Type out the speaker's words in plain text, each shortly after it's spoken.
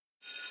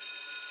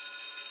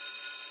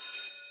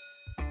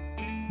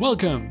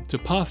Welcome to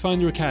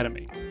Pathfinder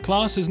Academy.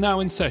 Class is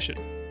now in session.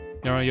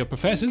 Here are your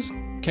professors,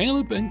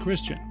 Caleb and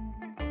Christian.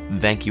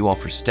 Thank you all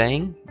for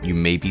staying. You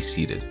may be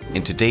seated.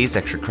 In today's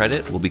extra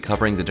credit, we'll be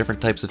covering the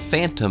different types of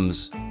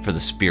phantoms for the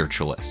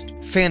spiritualist.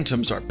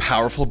 Phantoms are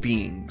powerful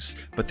beings,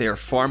 but they are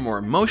far more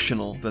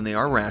emotional than they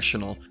are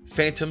rational.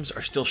 Phantoms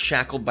are still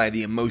shackled by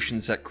the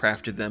emotions that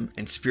crafted them,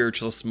 and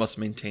spiritualists must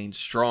maintain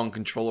strong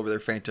control over their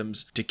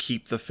phantoms to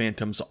keep the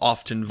phantoms'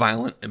 often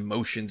violent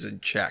emotions in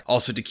check.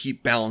 Also, to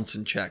keep balance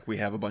in check, we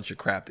have a bunch of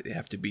crap that they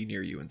have to be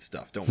near you and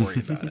stuff. Don't worry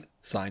about it.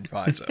 Signed,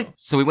 Paizo.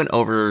 So we went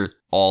over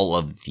all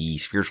of the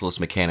spiritualist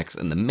mechanics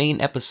in the main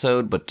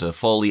episode, but to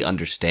fully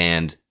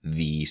understand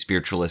the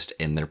spiritualist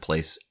and their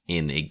place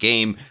in a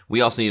game,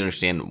 we also need to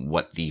understand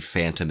what the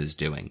phantom is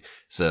doing.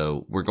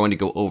 So we're going to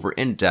go over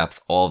in depth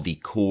all the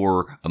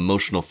core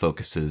emotional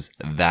focuses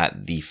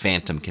that the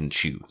phantom can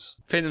choose.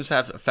 Phantoms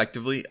have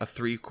effectively a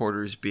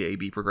 3/4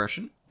 BAB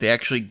progression. They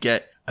actually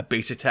get a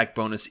base attack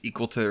bonus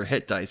equal to their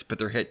hit dice, but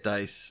their hit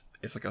dice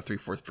is like a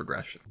 3/4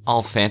 progression.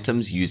 All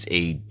phantoms use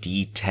a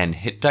D10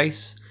 hit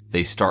dice.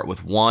 They start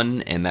with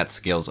 1, and that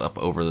scales up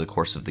over the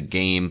course of the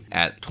game.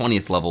 At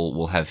 20th level,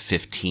 we'll have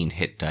 15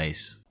 hit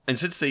dice. And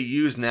since they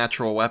use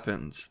natural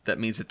weapons, that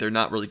means that they're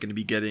not really going to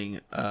be getting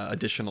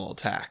additional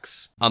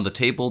attacks. On the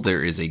table,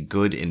 there is a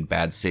good and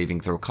bad saving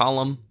throw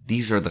column.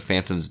 These are the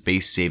phantom's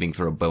base saving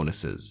throw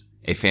bonuses.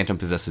 A phantom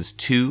possesses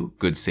 2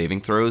 good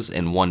saving throws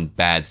and 1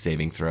 bad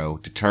saving throw,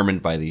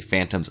 determined by the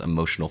phantom's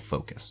emotional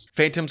focus.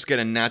 Phantoms get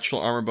a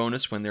natural armor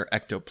bonus when they're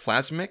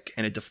ectoplasmic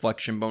and a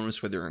deflection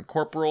bonus when they're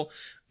incorporeal,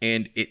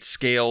 and it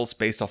scales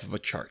based off of a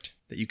chart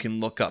that you can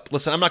look up.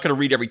 Listen, I'm not going to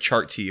read every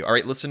chart to you. All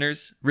right,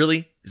 listeners?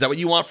 Really? Is that what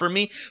you want from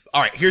me?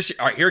 All right, here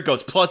it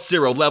goes.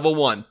 +0, level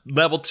 1.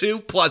 Level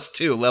 2,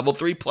 +2. Level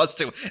 3,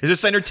 +2. Is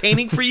this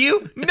entertaining for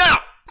you? No!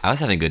 I was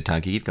having a good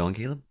time. Can you keep going,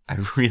 Caleb? I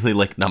really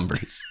like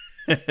numbers.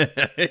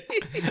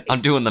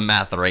 I'm doing the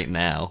math right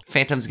now.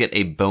 Phantoms get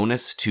a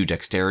bonus to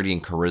dexterity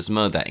and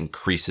charisma that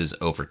increases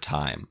over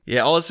time.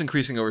 Yeah, all this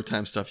increasing over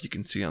time stuff you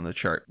can see on the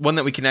chart. One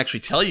that we can actually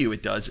tell you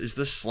it does is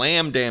the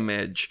slam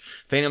damage.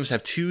 Phantoms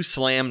have 2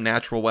 slam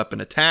natural weapon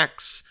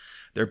attacks.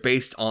 They're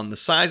based on the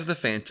size of the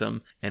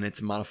phantom, and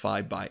it's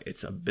modified by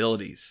its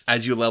abilities.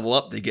 As you level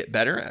up, they get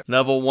better. At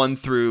level 1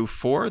 through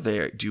 4,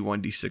 they do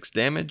 1d6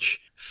 damage.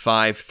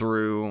 5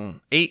 through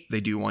 8, they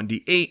do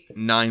 1d8.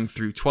 9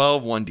 through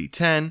 12,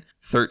 1d10.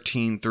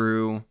 13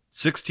 through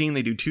 16,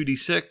 they do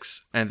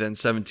 2d6. And then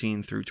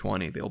 17 through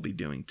 20, they'll be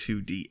doing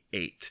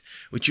 2d8.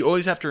 Which you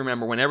always have to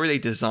remember, whenever they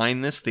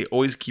design this, they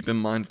always keep in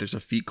mind that there's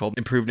a feat called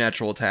Improved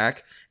Natural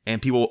Attack.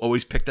 And people will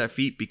always pick that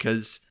feat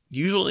because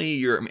usually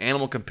your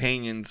animal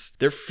companions,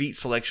 their feat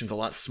selection's a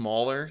lot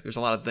smaller. There's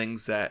a lot of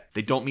things that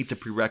they don't meet the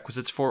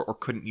prerequisites for or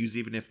couldn't use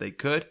even if they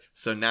could.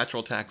 So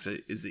natural attacks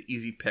is the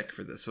easy pick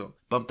for this. So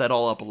bump that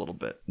all up a little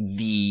bit.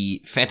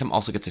 The phantom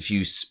also gets a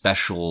few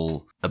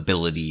special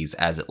abilities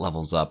as it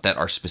levels up that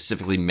are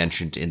specifically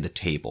mentioned in the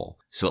table.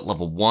 So at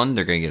level 1,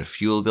 they're going to get a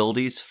few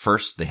abilities.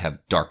 First, they have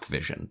dark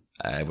vision.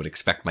 I would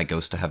expect my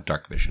ghost to have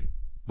dark vision.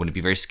 Wouldn't it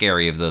be very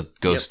scary if the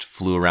ghost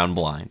flew around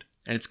blind?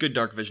 And it's good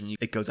dark vision.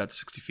 It goes out to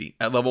 60 feet.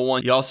 At level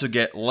 1, you also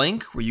get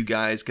link, where you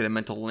guys get a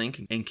mental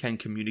link and can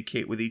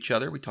communicate with each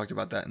other. We talked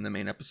about that in the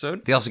main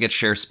episode. They also get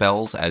share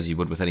spells, as you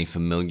would with any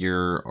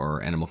familiar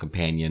or animal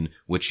companion,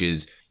 which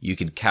is you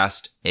can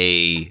cast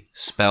a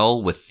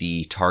spell with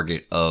the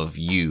target of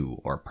you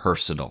or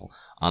personal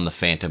on the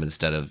phantom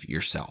instead of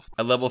yourself.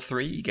 At level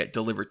 3, you get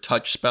delivered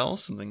touch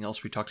spells, something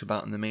else we talked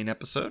about in the main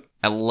episode.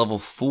 At level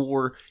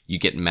 4, you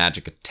get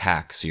magic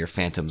attacks, so your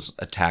phantom's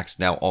attacks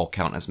now all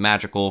count as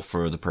magical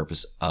for the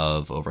purpose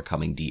of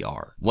overcoming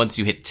DR. Once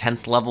you hit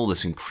 10th level,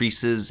 this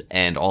increases,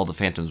 and all the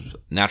phantom's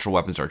natural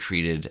weapons are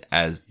treated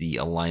as the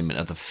alignment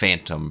of the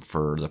phantom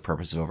for the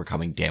purpose of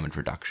overcoming damage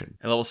reduction.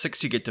 At level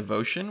 6, you get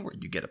devotion, where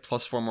you get a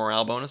 +4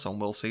 morale bonus on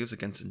will saves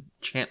against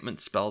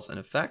enchantment spells and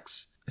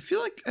effects. I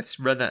feel like I've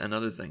read that in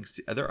other things.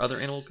 Are there other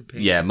animal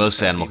companions? Yeah,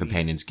 most animal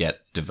companions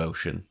get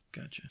devotion.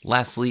 Gotcha.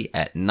 Lastly,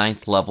 at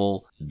 9th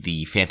level,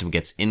 the phantom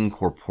gets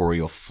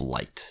incorporeal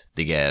flight.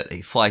 They get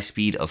a fly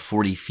speed of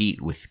 40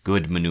 feet with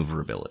good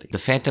maneuverability. The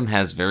phantom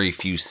has very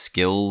few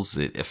skills.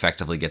 It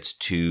effectively gets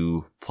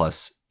 2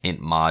 plus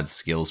int mod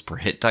skills per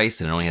hit dice,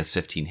 and it only has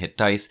 15 hit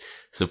dice.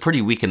 So pretty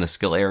weak in the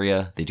skill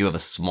area. They do have a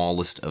small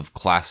list of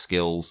class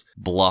skills: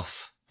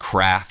 bluff,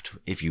 craft,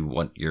 if you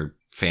want your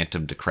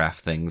phantom to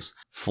craft things,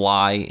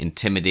 fly,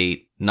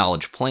 intimidate,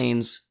 knowledge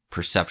planes,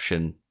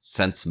 perception,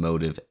 sense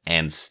motive,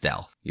 and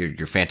stealth.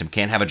 Your phantom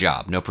can't have a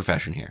job, no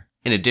profession here.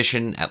 In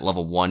addition, at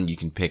level 1, you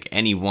can pick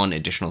any one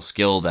additional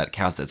skill that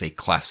counts as a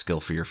class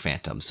skill for your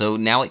phantom. So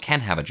now it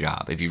can have a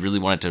job if you really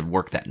want it to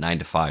work that 9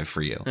 to 5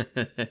 for you.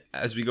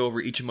 As we go over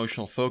each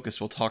emotional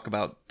focus, we'll talk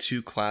about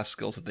 2 class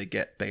skills that they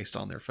get based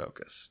on their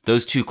focus.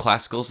 Those 2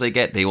 class skills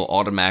they will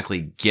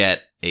automatically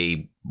get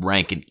a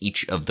rank in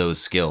each of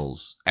those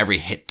skills, every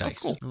hit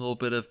dice. Cool. A little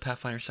bit of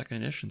Pathfinder 2nd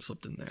Edition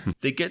slipped in there.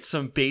 They get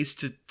some base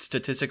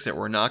statistics that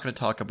we're not going to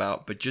talk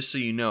about, but just so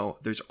you know,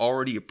 there's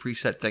already a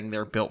preset thing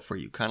there built for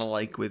you, kind of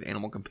like with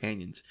Animal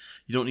Companions.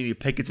 You don't need to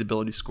pick its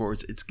ability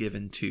scores, it's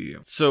given to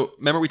you. So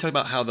remember we talked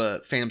about how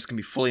the phantoms can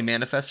be fully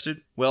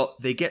manifested? Well,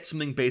 they get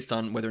something based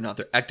on whether or not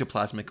they're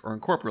ectoplasmic or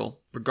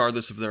incorporeal,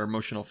 regardless of their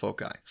emotional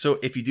foci. So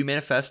if you do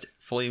manifest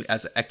fully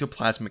as an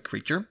ectoplasmic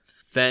creature,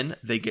 then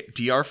they get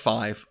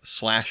DR5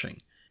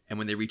 slashing. And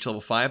when they reach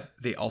level 5,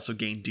 they also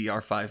gain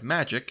DR5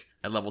 magic.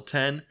 At level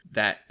 10,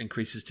 that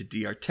increases to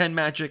DR10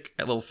 magic.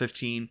 At level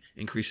 15,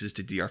 increases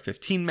to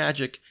DR15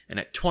 magic. And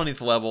at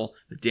 20th level,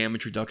 the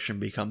damage reduction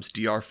becomes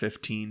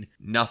DR15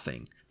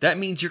 nothing. That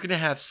means you're going to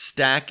have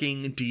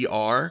stacking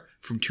DR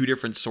from two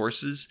different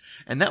sources.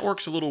 And that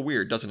works a little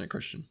weird, doesn't it,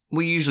 Christian?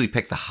 We usually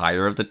pick the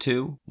higher of the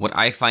two. What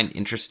I find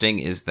interesting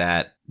is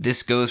that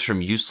this goes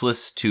from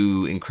useless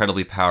to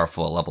incredibly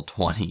powerful at level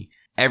 20.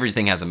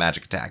 Everything has a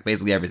magic attack.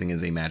 Basically, everything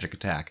is a magic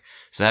attack.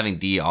 So having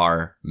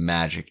DR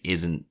magic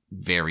isn't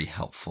very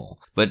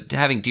helpful. But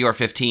having DR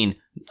 15,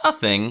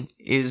 nothing,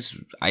 is,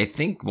 I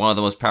think, one of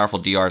the most powerful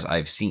DRs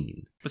I've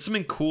seen. But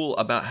something cool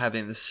about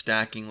having the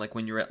stacking, like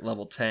when you're at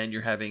level 10,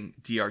 you're having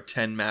DR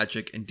 10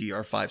 magic and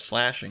DR 5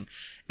 slashing.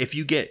 If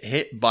you get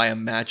hit by a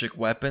magic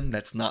weapon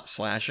that's not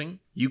slashing,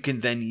 you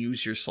can then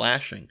use your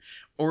slashing.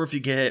 Or if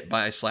you get hit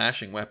by a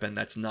slashing weapon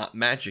that's not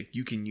magic,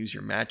 you can use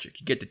your magic.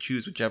 You get to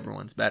choose whichever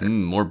one's better.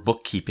 More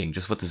bookkeeping,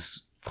 just what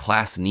this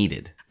class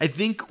needed. I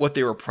think what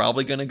they were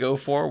probably going to go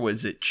for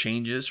was it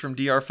changes from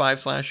DR5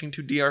 slashing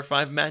to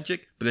DR5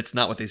 magic, but that's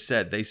not what they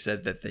said. They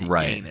said that they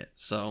gain it.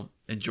 So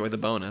enjoy the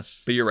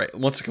bonus. But you're right.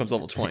 Once it comes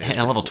level 20. And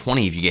at level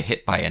 20, if you get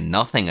hit by a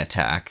nothing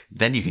attack,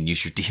 then you can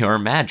use your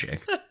DR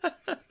magic.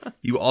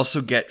 You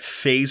also get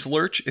phase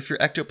lurch if you're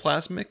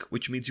ectoplasmic,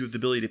 which means you have the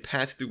ability to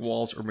pass through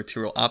walls or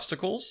material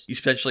obstacles. You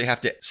essentially have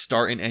to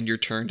start and end your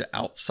turn to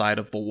outside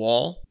of the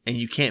wall, and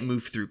you can't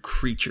move through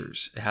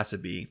creatures. It has to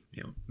be,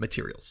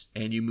 materials.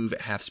 And you move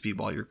at half speed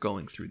while you're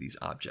going through these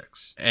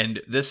objects.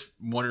 And this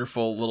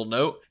wonderful little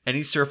note,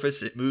 any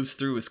surface it moves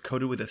through is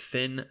coated with a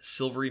thin,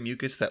 silvery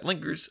mucus that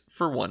lingers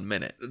for 1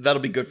 minute.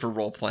 That'll be good for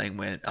role-playing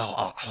when,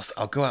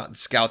 I'll go out and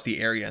scout the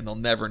area and they'll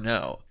never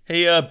know.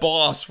 Hey,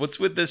 boss,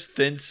 what's with this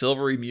thin,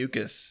 silvery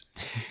mucus?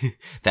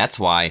 That's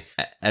why,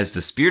 as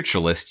the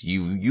spiritualist,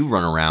 you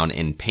run around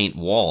and paint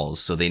walls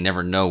so they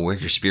never know where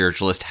your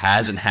spiritualist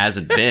has and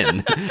hasn't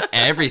been.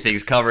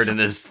 Everything's covered in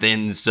this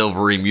thin,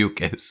 silvery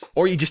mucus.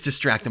 Or you just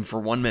distract them for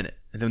 1 minute,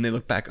 and then they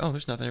look back,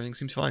 there's nothing, everything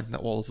seems fine.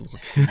 That wall doesn't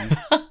look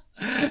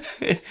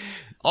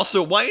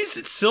Also, why is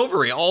it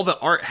silvery? All the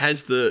art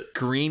has the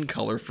green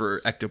color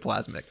for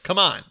ectoplasmic. Come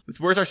on.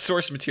 Where's our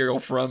source material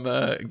from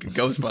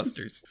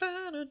Ghostbusters?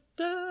 I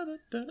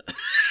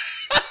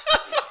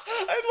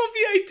love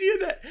the idea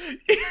that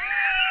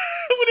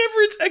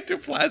whenever it's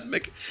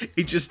ectoplasmic,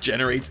 it just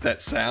generates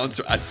that sound.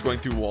 So as it's going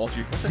through walls,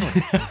 what's that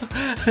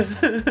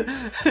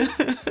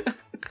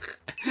like?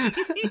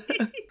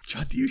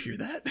 John, do you hear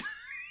that?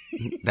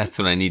 That's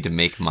what I need to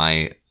make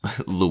my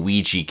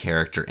Luigi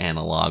character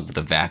analog with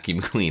a vacuum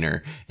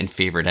cleaner and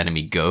favorite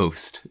enemy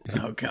Ghost.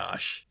 Oh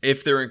gosh.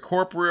 If they're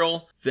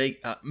incorporeal,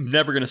 I'm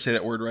never going to say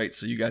that word right,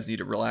 so you guys need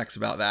to relax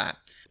about that.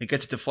 It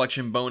gets a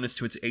deflection bonus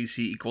to its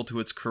AC equal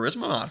to its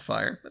charisma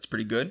modifier. That's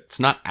pretty good. It's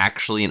not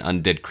actually an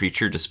undead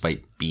creature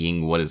despite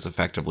being what is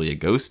effectively a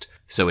ghost,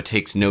 so it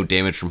takes no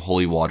damage from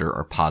holy water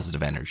or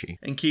positive energy.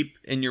 And keep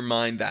in your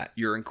mind that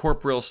you're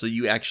incorporeal, so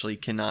you actually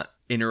cannot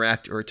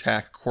interact or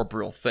attack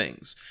corporeal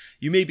things.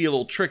 You may be a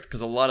little tricked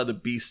because a lot of the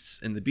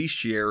beasts in the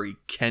bestiary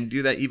can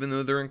do that even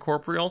though they're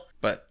incorporeal,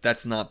 but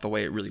that's not the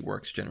way it really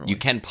works generally. You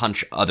can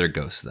punch other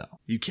ghosts though.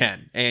 You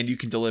can, and you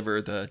can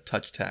deliver the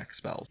touch attack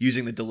spells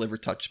using the deliver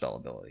touch spell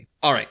ability.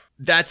 All right,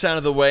 that's out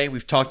of the way.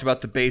 We've talked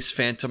about the base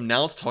phantom.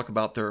 Now let's talk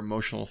about their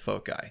emotional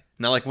foci.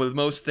 Now, like with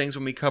most things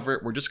when we cover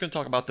it, we're just going to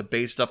talk about the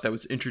base stuff that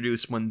was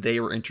introduced when they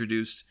were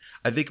introduced.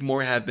 I think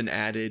more have been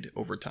added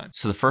over time.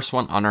 So the first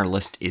one on our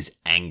list is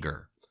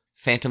anger.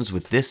 Phantoms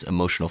with this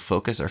emotional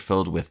focus are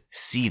filled with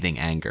seething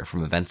anger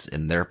from events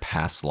in their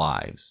past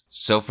lives.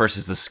 So first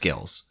is the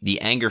skills. The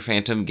anger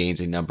phantom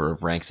gains a number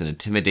of ranks in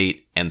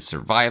intimidate and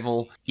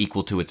survival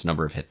equal to its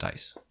number of hit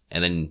dice.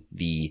 And then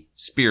the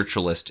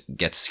spiritualist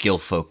gets skill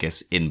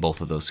focus in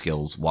both of those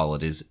skills while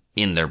it is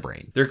in their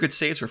brain. Their good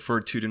saves are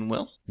fortitude and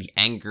will. The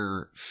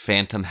anger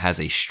phantom has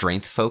a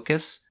strength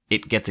focus.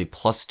 It gets a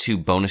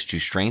 +2 bonus to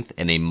strength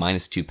and a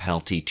 -2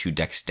 penalty to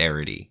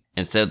dexterity.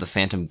 Instead of the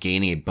phantom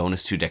gaining a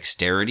bonus to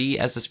dexterity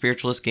as the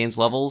spiritualist gains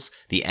levels,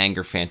 the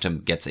anger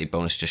phantom gets a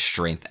bonus to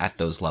strength at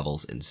those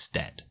levels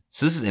instead.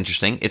 So this is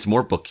interesting. It's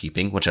more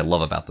bookkeeping, which I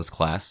love about this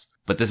class,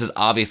 but this is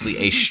obviously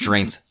a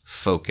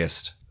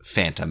strength-focused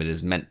phantom. It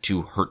is meant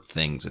to hurt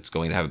things. It's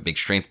going to have a big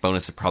strength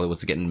bonus. It probably wants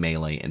to get in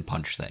melee and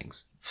punch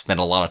things.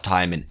 Spent a lot of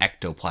time in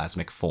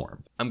ectoplasmic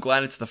form. I'm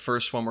glad it's the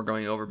first one we're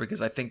going over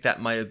because I think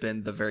that might have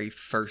been the very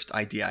first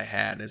idea I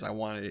had, is I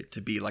wanted it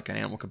to be like an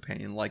animal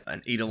companion, like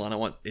an Eidolon. I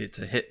want it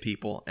to hit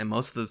people, and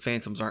most of the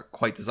phantoms aren't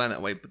quite designed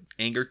that way, but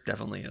anger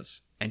definitely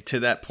is. And to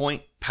that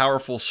point,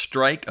 powerful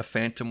strike. A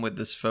Phantom with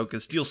this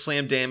focus deals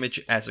slam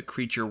damage as a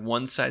creature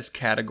one size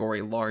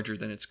category larger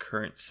than its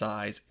current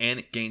size, and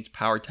it gains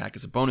power attack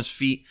as a bonus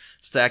feat.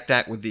 Stack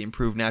that with the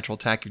improved natural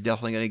attack you're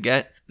definitely going to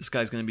get. This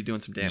guy's going to be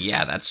doing some damage.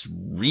 Yeah, that's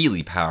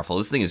really powerful.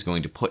 This thing is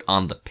going to put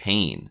on the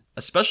pain.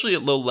 Especially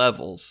at low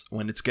levels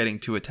when it's getting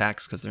 2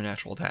 attacks because they're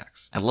natural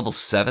attacks. At level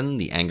 7,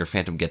 the Anger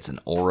Phantom gets an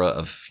Aura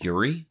of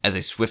Fury. As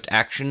a swift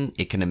action,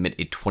 it can emit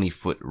a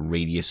 20-foot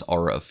radius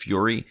Aura of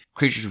Fury.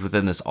 Creatures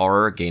within this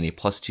aura gain a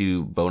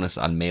 +2 bonus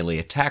on melee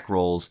attack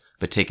rolls,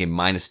 but take a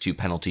 -2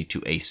 penalty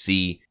to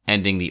AC.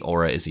 Ending the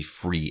aura is a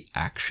free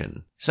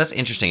action. So that's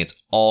interesting. It's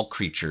all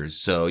creatures.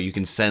 So you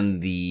can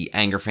send the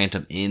Anger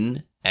Phantom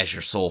in as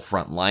your sole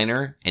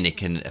frontliner, and it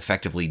can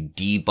effectively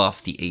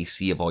debuff the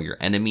AC of all your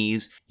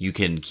enemies. You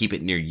can keep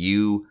it near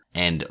you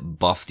and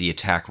buff the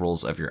attack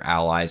rolls of your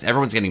allies.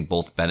 Everyone's getting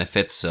both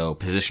benefits, so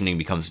positioning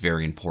becomes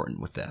very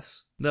important with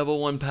this. Level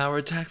 1 power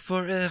attack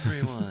for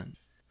everyone.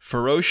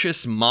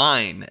 Ferocious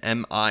Mine,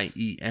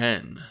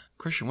 M-I-E-N.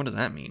 Christian, what does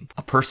that mean?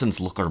 A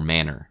person's look or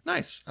manner.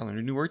 Nice. I learned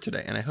a new word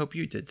today, and I hope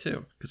you did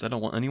too, because I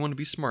don't want anyone to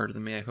be smarter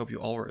than me. I hope you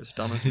all were as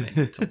dumb as me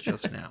until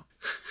just now.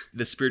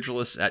 The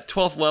Spiritualist at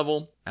 12th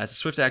level. As a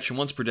swift action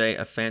once per day,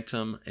 a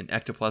Phantom in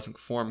ectoplasmic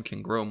form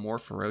can grow more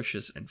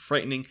ferocious and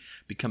frightening,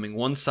 becoming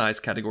one size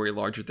category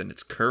larger than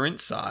its current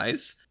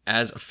size,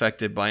 as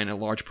affected by an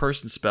enlarged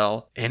person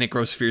spell, and it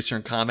grows fiercer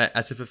in combat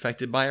as if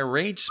affected by a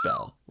rage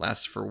spell.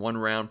 Lasts for 1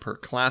 round per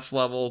class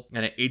level,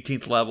 and at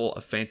 18th level,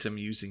 a Phantom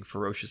using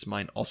Ferocious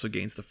Mind also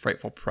gains the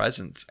Frightful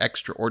Presence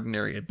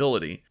extraordinary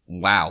ability.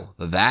 Wow,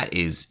 that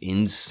is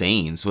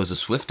insane. So as a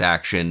swift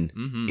action,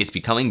 it's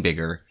becoming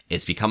bigger,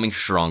 it's becoming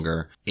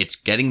stronger, it's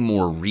getting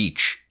more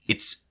reach.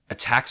 Its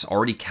attacks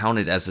already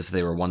counted as if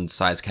they were one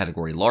size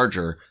category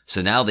larger,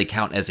 so now they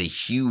count as a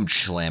huge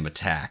slam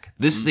attack.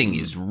 This thing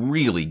is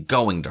really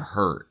going to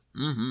hurt.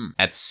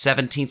 At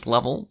 17th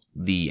level,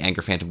 the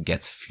Anger Phantom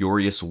gets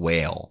Furious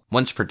Wail.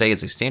 Once per day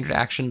as a standard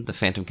action, the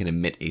Phantom can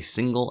emit a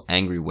single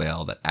angry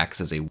wail that acts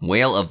as a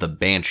Wail of the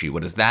Banshee.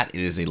 What is that?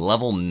 It is a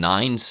level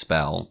 9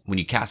 spell. When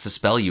you cast a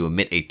spell, you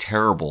emit a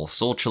terrible,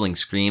 soul-chilling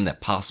scream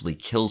that possibly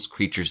kills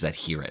creatures that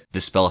hear it.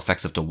 This spell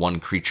affects up to 1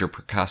 creature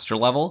per caster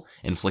level,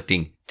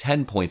 inflicting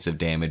 10 points of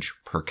damage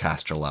per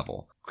caster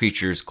level.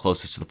 Creatures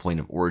closest to the point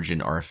of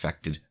origin are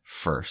affected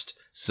first.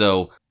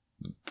 So,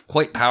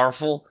 quite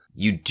powerful.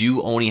 You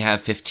do only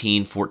have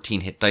 15,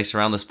 14 hit dice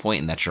around this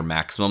point, and that's your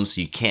maximum, so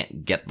you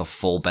can't get the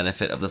full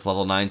benefit of this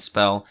level 9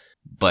 spell.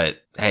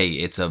 But, hey,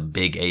 it's a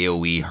big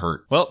AoE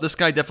hurt. Well, this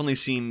guy definitely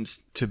seems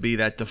to be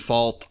that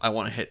default, I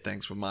want to hit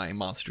things with my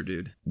monster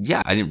dude.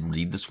 Yeah, I didn't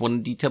read this one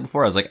in detail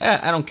before. I was like,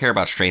 I don't care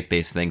about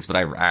strength-based things, but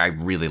I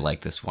really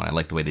like this one. I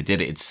like the way they did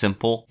it. It's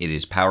simple. It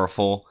is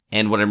powerful.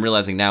 And what I'm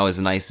realizing now is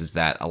nice is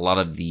that a lot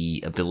of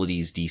the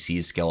abilities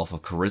DCs scale off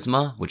of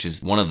charisma, which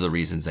is one of the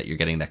reasons that you're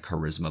getting that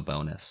charisma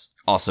bonus.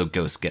 Also,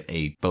 ghosts get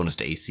a bonus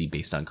to AC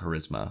based on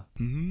charisma.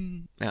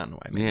 I don't know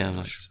why I made that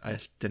noise. I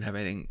just didn't have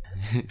anything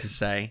to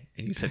say,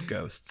 and you said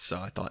ghosts, so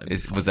I thought...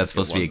 Was that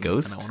supposed to be a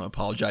ghost? And I want to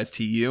apologize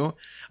to you.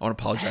 I want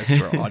to apologize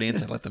to our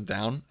audience. I let them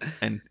down.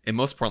 And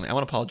most importantly, I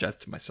want to apologize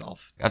to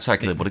myself. I'm sorry,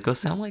 Caleb, what do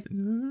ghosts sound like?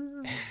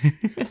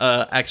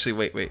 Actually,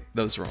 wait.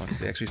 That was wrong.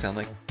 They actually sound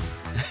like...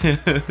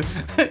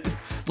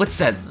 What's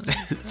that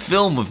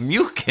film of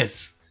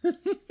mucus?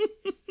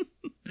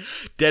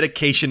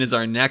 Dedication is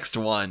our next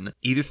one.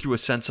 Either through a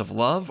sense of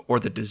love or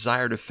the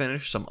desire to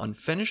finish some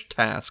unfinished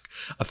task,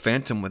 a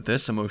Phantom with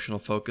this emotional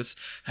focus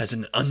has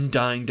an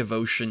undying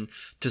devotion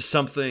to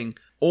something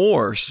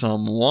or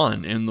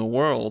someone in the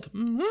world.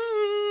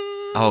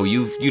 Oh,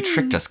 you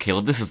tricked us,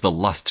 Caleb. This is the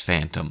Lust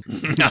Phantom.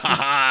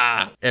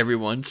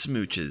 Everyone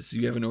smooches.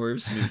 You have an aura of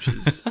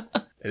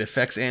smooches. It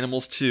affects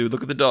animals too.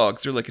 Look at the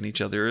dogs. They're licking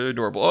each other. They're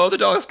adorable. Oh, the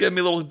dog's giving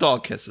me little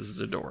dog kisses. It's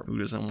adorable. Who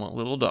doesn't want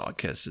little dog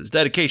kisses?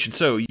 Dedication.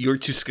 So your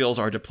 2 skills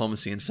are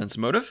diplomacy and sense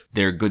motive.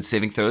 Their good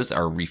saving throws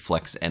are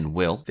reflex and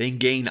will. They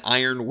gain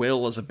Iron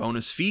Will as a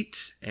bonus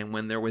feat, and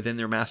when they're within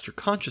their master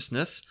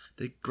consciousness,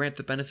 they grant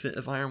the benefit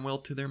of Iron Will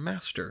to their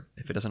master,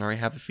 if it doesn't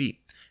already have the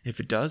feat. If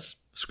it does,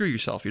 screw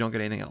yourself. You don't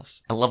get anything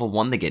else. At level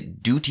 1, they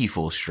get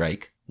Dutiful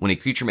Strike. When a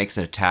creature makes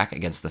an attack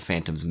against the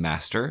Phantom's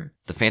master,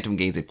 the Phantom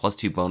gains a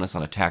 +2 bonus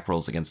on attack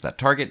rolls against that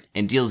target,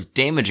 and deals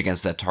damage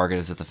against that target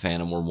as if the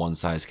Phantom were one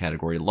size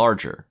category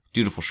larger.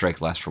 Dutiful Strikes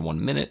last for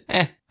 1 minute.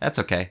 That's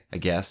okay, I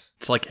guess.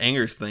 It's like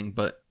Anger's thing,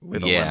 but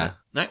with a limit. All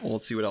right, well,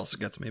 let's see what else it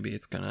gets. Maybe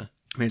it's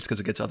because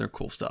it gets other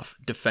cool stuff.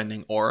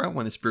 Defending Aura.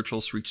 When the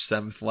Spiritualists reach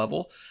 7th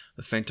level,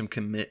 the Phantom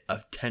can emit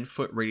a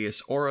 10-foot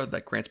radius aura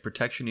that grants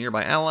protection to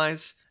nearby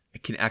allies.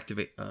 It can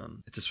activate,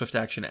 it's a swift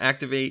action to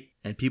activate,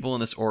 and people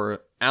in this aura,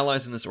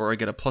 allies in this aura,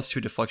 get a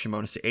 +2 deflection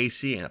bonus to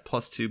AC and a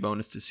 +2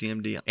 bonus to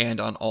CMD and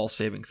on all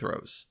saving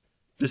throws.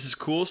 This is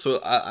cool. So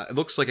it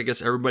looks like, I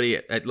guess, everybody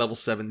at level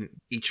 7,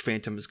 each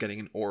Phantom is getting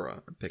an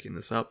aura. I'm picking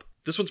this up.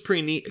 This one's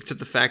pretty neat, except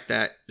the fact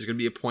that there's going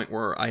to be a point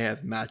where I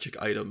have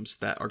magic items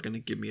that are going to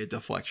give me a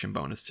deflection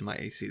bonus to my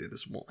AC that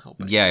this won't help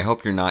anymore. Yeah, I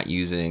hope you're not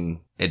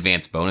using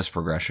advanced bonus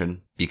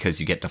progression, because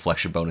you get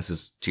deflection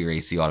bonuses to your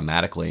AC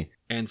automatically.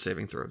 And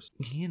saving throws.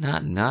 Yeah,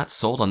 not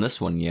sold on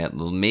this one yet.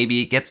 Well,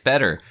 maybe it gets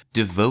better.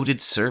 Devoted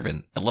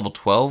Servant. At level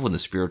 12, when the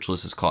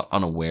Spiritualist is caught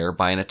unaware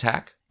by an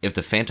attack, if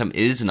the Phantom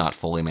is not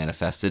fully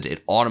manifested,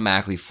 it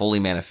automatically fully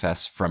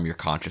manifests from your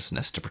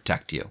consciousness to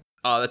protect you.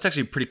 That's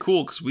actually pretty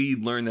cool because we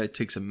learned that it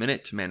takes a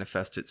minute to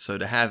manifest it. So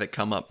to have it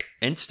come up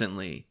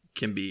instantly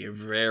can be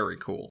very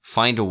cool.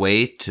 Find a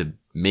way to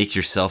make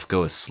yourself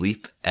go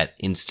asleep at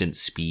instant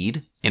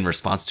speed. In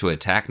response to an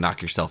attack,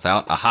 knock yourself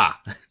out.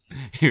 Aha!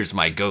 Here's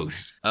my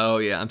ghost. Oh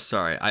yeah, I'm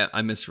sorry.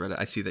 I misread it.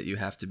 I see that you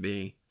have to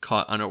be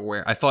caught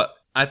unaware. I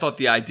thought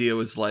the idea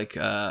was like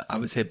I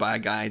was hit by a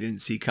guy I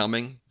didn't see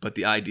coming, but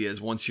the idea is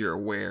once you're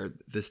aware,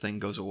 this thing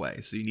goes away.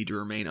 So you need to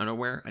remain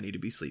unaware. I need to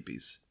be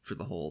sleepies for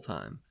the whole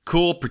time.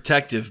 Cool,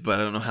 protective, but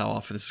I don't know how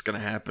often this is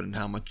going to happen and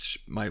how much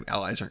my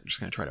allies aren't just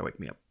going to try to wake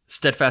me up.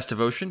 Steadfast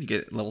Devotion, you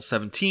get level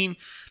 17.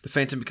 The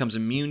Phantom becomes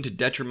immune to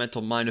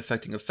detrimental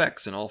mind-affecting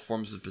effects in all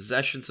forms of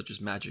possession, such as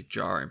magic,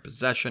 jar, and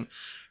possession.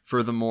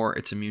 Furthermore,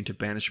 it's immune to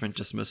banishment,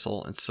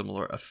 dismissal, and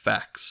similar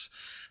effects.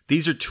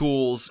 These are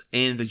tools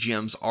in the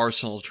GM's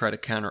arsenal to try to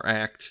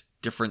counteract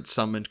different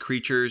summoned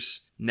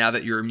creatures. Now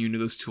that you're immune to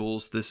those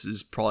tools, this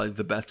is probably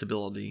the best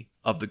ability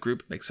of the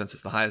group. It makes sense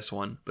it's the highest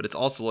one, but it's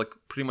also like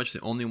pretty much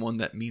the only one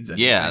that means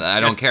anything. Yeah, I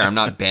don't care. I'm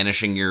not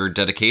banishing your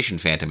dedication,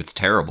 Phantom. It's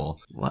terrible.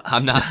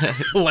 I'm not.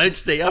 Let it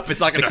stay up. It's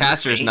not going to. The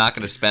caster is not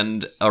going to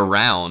spend a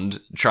round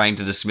trying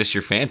to dismiss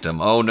your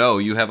Phantom. Oh no,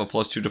 you have a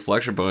 +2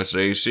 deflection bonus to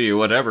AC.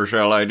 Whatever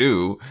shall I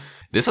do?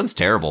 This one's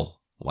terrible.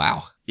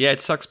 Wow. Yeah, it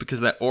sucks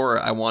because that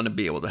aura, I want to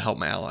be able to help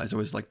my allies. I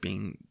always like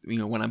being,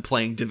 when I'm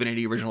playing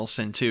Divinity Original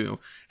Sin 2,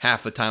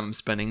 half the time I'm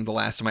spending the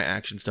last of my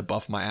actions to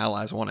buff my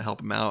allies. I want to help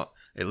them out.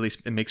 At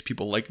least it makes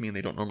people like me, and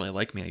they don't normally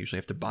like me. I usually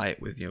have to buy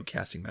it with,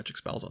 casting magic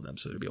spells on them.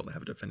 So to be able to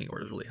have a defending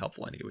aura is really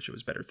helpful. I wish it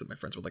was better so that my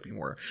friends would like me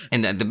more.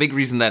 And the big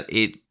reason that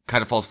it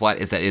kind of falls flat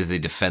is that it is a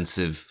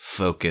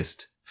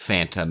defensive-focused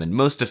Phantom, and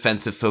most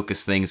defensive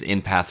focused things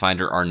in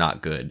Pathfinder are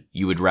not good.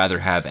 You would rather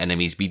have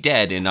enemies be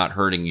dead and not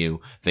hurting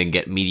you than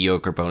get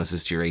mediocre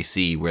bonuses to your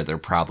AC where they're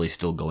probably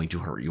still going to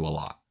hurt you a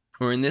lot.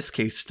 Or in this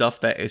case, stuff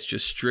that is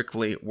just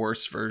strictly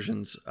worse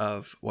versions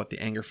of what the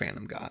Anger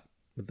Phantom got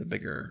with the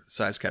bigger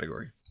size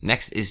category.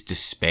 Next is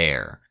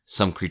Despair.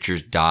 Some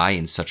creatures die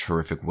in such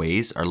horrific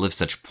ways or live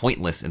such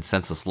pointless and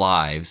senseless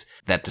lives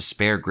that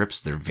despair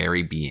grips their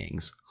very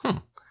beings.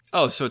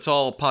 Oh, so it's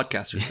all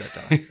podcasters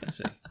that die. I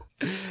see.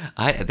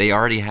 They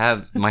already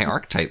have my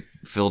archetype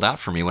filled out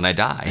for me when I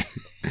die.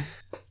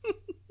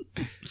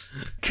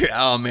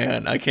 Oh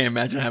man, I can't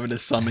imagine having to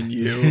summon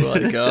you.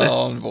 Like,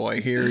 oh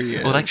boy, here he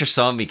is. Well, thanks for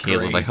summoning me,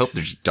 Caleb. Great. I hope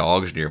there's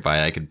dogs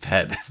nearby I can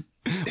pet.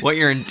 What,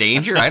 you're in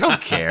danger? I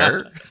don't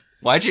care.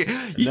 What'd you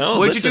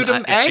do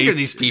to anger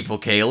these people,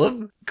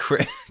 Caleb?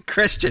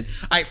 Christian.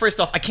 All right,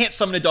 first off, I can't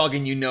summon a dog,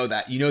 and you know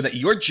that. You know that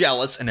you're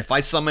jealous, and if I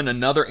summon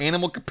another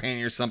animal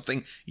companion or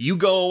something, you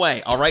go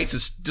away. All right, so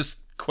just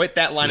quit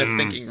that line of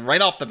thinking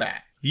right off the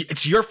bat.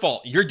 It's your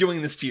fault. You're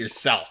doing this to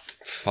yourself.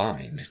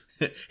 Fine.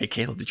 Hey,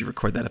 Caleb, did you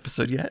record that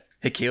episode yet?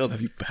 Hey, Caleb,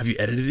 have you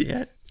edited it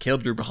yet?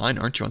 Caleb, you're behind,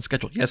 aren't you, on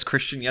schedule? Yes,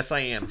 Christian, yes, I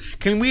am.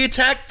 Can we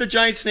attack the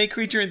giant snake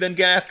creature and then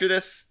get after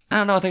this? I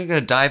don't know. I think I'm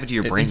going to dive into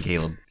your brain,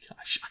 Caleb.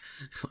 Gosh.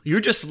 You're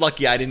just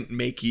lucky I didn't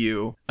make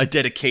you a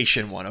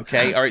dedication one,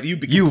 okay? All right,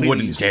 you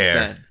wouldn't dare.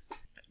 Then.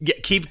 Yeah,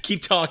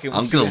 keep talking.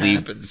 I'm going to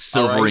leave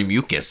silvery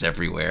mucus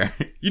everywhere.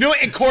 You know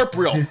what?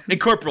 Incorporeal.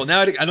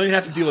 Now I don't even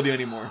have to deal with you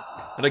anymore.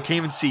 But I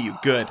came and see you.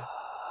 Good.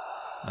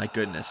 My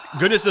goodness.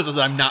 Goodness knows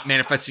that I'm not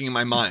manifesting in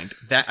my mind.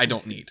 That I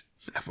don't need.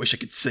 I wish I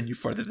could send you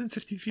farther than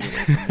 50 feet away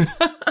from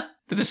me.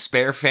 The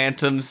Despair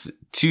Phantom's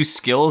 2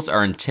 skills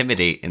are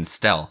Intimidate and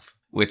Stealth,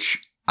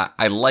 which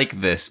I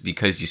like this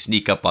because you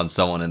sneak up on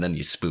someone and then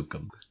you spook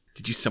them.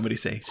 Did somebody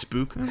say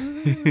spook?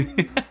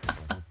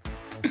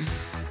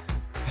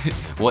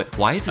 What?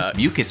 Why is this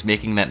mucus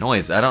making that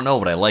noise? I don't know,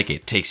 but I like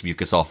it. Takes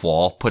mucus off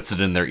wall, puts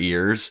it in their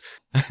ears.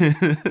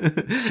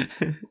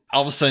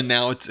 All of a sudden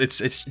now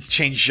it's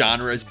changed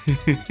genres.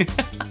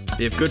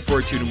 They have good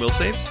fortitude and will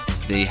saves.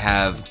 They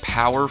have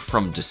Power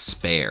from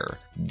Despair.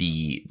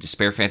 The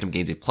Despair Phantom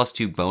gains a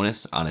 +2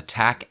 bonus on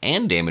attack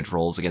and damage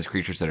rolls against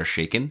creatures that are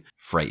shaken,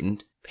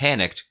 frightened,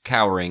 panicked,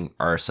 cowering,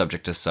 or are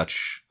subject to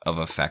such of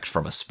effect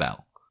from a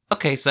spell.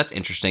 Okay, so that's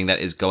interesting. That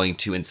is going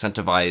to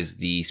incentivize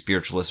the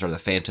Spiritualist or the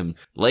Phantom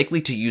likely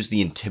to use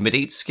the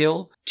Intimidate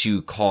skill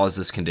to cause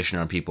this condition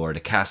on people or to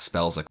cast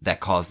spells that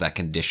cause that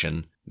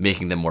condition,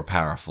 making them more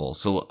powerful.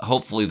 So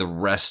hopefully the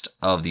rest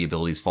of the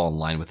abilities fall in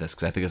line with this,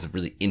 because I think that's a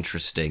really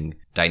interesting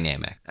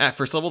dynamic. At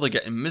first level, they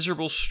get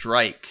Immiserable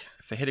Strike.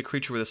 If they hit a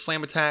creature with a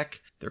slam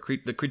attack, the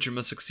creature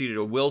must succeed at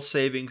a will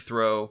saving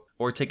throw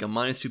or take a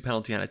 -2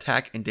 penalty on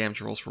attack and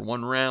damage rolls for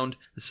 1 round.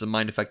 This is a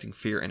mind-affecting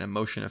fear and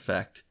emotion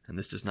effect, and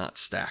this does not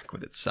stack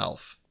with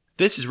itself.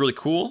 This is really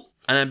cool.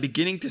 And I'm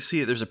beginning to see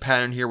that there's a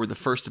pattern here where the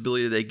first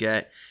ability they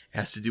get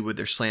has to do with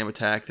their slam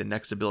attack. The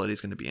next ability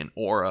is going to be an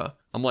aura.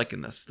 I'm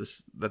liking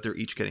this that they're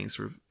each getting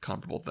sort of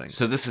comparable things.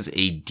 So this is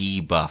a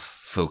debuff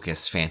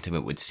focused Phantom,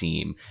 it would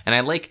seem. And I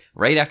like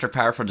right after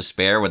Powerful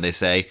Despair when they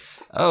say,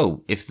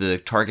 oh, if the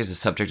target is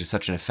subject to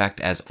such an effect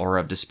as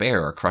Aura of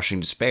Despair or Crushing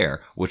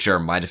Despair, which are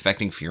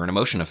mind-affecting fear and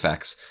emotion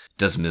effects,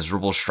 does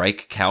Miserable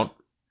Strike count?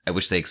 I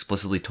wish they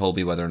explicitly told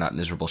me whether or not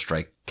Miserable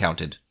Strike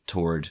counted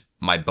toward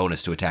my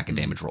bonus to attack and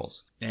damage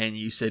rolls. And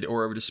you said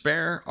Aura of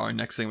Despair. Our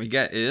next thing we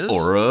get is...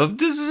 Aura of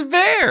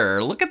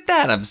Despair! Look at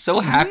that! I'm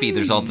so happy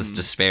there's all this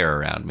despair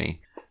around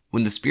me.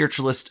 When the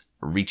Spiritualist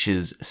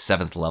reaches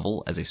 7th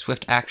level, as a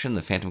swift action,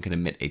 the Phantom can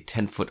emit a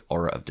 10-foot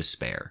Aura of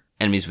Despair.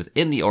 Enemies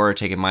within the aura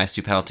take a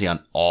 -2 penalty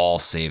on all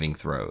saving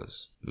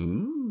throws.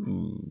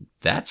 Ooh,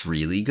 that's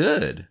really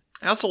good.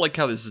 I also like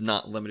how this is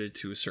not limited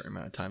to a certain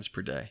amount of times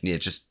per day. Yeah,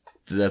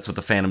 that's what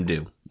the Phantom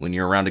do. When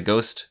you're around a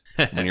ghost,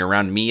 when you're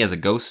around me as a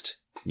ghost,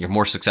 you're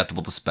more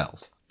susceptible to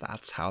spells.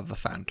 That's how the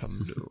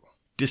Phantom do.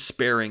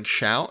 Despairing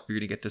Shout. You're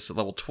going to get this at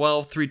level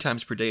 12. 3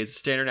 times per day as a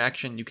standard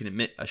action. You can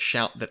emit a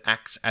shout that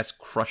acts as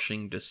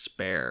Crushing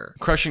Despair.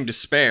 Crushing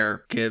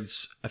Despair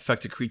gives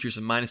affected creatures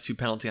a -2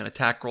 penalty on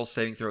attack rolls,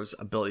 saving throws,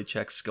 ability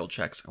checks, skill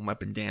checks, and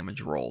weapon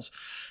damage rolls.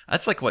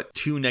 That's like,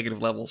 2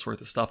 negative levels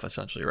worth of stuff,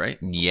 essentially, right?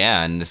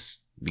 Yeah, and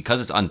this,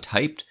 because it's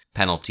untyped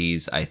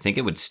penalties, I think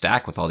it would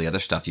stack with all the other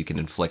stuff you can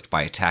inflict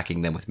by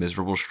attacking them with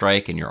Miserable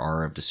Strike and your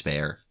Aura of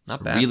Despair.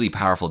 Not bad. Really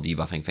powerful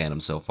debuffing Phantom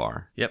so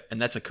far. Yep, and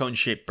that's a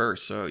cone-shaped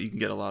burst, so you can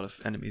get a lot of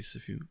enemies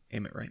if you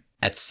aim it right.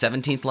 At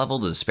 17th level,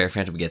 the Despair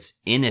Phantom gets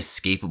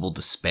Inescapable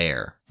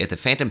Despair. If the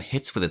Phantom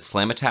hits with its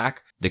slam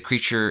attack, the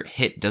creature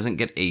hit doesn't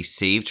get a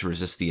save to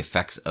resist the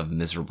effects of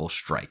Miserable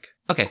Strike.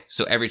 Okay,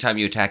 so every time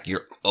you attack,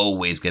 you're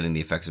always getting the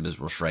effects of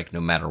Miserable Strike,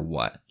 no matter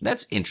what.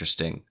 That's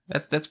interesting.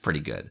 That's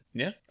pretty good.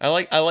 Yeah, I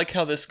like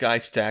how this guy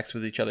stacks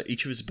with each other.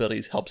 Each of his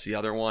abilities helps the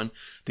other one.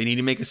 They need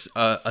to make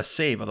a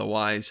save,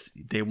 otherwise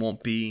they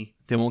won't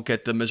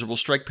get the Miserable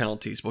Strike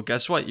penalties. Well,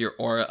 guess what? Your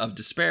Aura of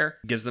Despair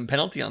gives them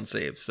penalty on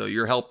saves, so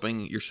you're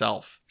helping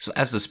yourself. So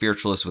as the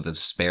Spiritualist with a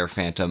Despair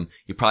Phantom,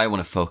 you probably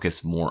want to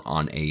focus more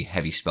on a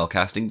heavy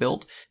spellcasting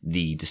build.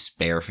 The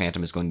Despair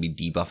Phantom is going to be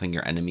debuffing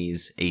your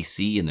enemies'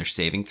 AC and their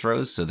saving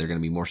throws, so they're going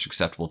to be more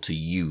susceptible to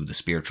you, the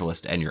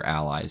Spiritualist, and your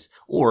allies.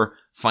 Or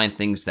find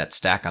things that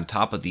stack on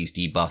top of these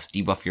debuffs,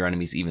 debuff your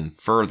enemies even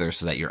further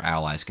so that your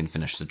allies can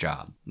finish the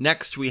job.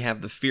 Next, we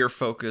have the Fear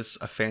Focus.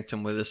 A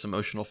Phantom with this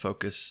emotional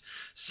focus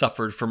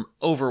suffered from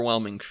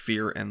overwhelming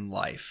fear in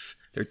life.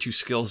 Their 2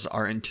 skills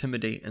are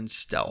Intimidate and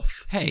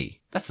Stealth. Hey,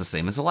 that's the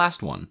same as the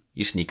last one.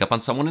 You sneak up on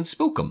someone and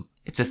spook them.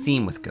 It's a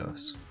theme with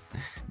ghosts.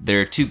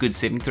 Their 2 good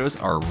saving throws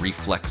are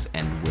Reflex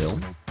and Will.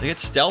 They get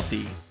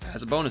Stealthy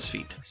as a bonus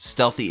feat.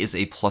 Stealthy is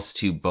a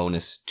 +2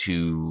 bonus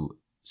to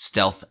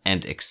Stealth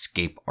and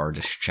Escape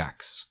Artist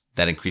checks.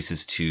 That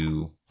increases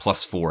to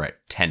 +4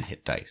 at 10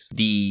 hit dice.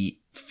 The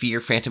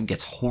Fear Phantom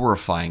gets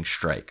Horrifying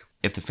Strike.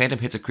 If the Phantom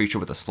hits a creature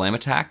with a slam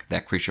attack,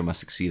 that creature must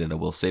succeed at a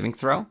will saving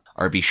throw,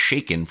 or be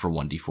shaken for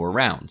 1d4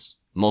 rounds.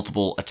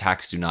 Multiple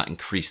attacks do not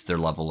increase their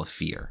level of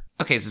fear.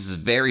 Okay, so this is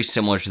very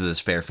similar to the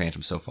Despair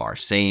Phantom so far.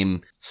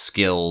 Same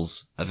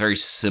skills, a very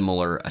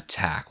similar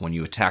attack. When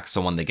you attack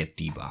someone, they get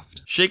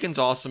debuffed. Shaken's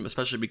awesome,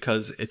 especially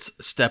because it's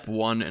step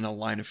 1 in a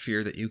line of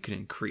fear that you can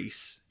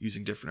increase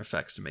using different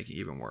effects to make it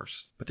even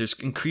worse. But there's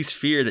increased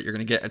fear that you're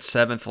going to get at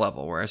 7th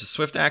level, whereas a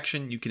swift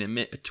action, you can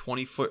emit a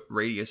 20-foot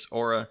radius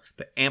aura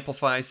that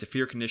amplifies the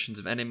fear conditions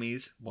of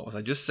enemies. What was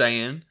I just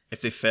saying?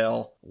 If they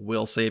fail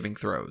will saving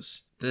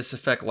throws. This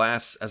effect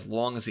lasts as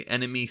long as the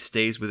enemy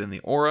stays within the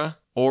aura,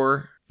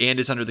 and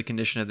is under the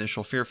condition of the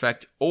initial fear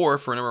effect, or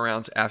for a number of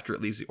rounds after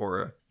it leaves the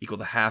aura, equal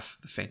to half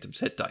the Phantom's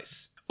hit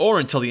dice. Or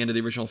until the end of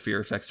the original fear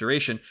effect's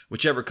duration,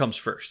 whichever comes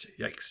first.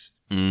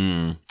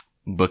 Yikes.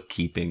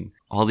 Bookkeeping.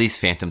 All these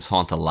Phantoms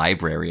haunt a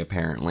library,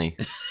 apparently.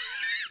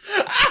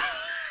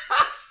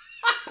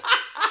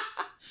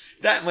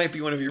 That might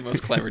be one of your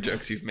most clever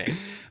jokes you've made.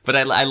 But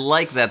I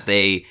like that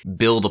they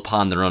build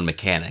upon their own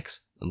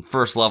mechanics. On the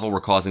first level,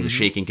 we're causing the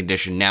shaking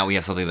condition. Now we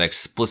have something that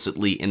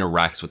explicitly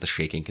interacts with the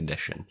shaking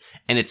condition.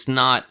 And it's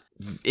not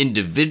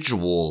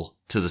individual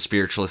to the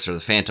Spiritualist or the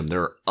Phantom.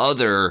 There are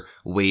other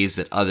ways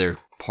that other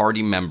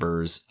party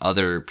members,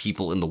 other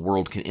people in the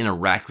world can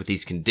interact with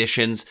these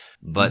conditions,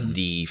 but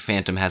the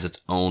Phantom has its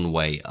own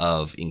way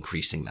of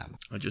increasing them.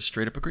 I just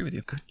straight up agree with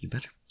you. Good, you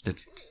better.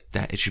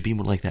 It should be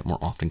more like that more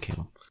often,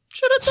 Caleb.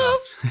 Should it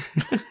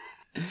though?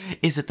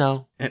 Is it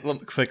though? And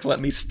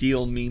let me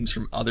steal memes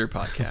from other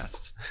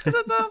podcasts. Is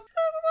it though?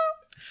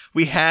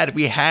 We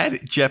had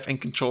Jeff and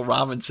Control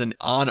Robinson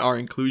on our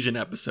inclusion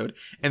episode,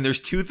 and there's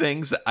 2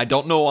 things that I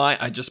don't know why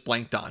I just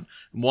blanked on.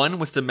 One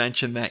was to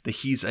mention that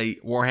he's a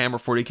Warhammer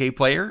 40k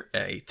player,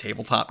 a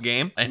tabletop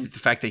game, and the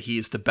fact that he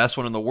is the best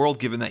one in the world,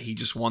 given that he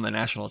just won the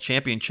national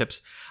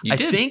championships. I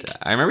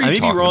remember you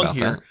talking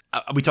about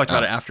that. We talked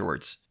about it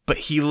afterwards. But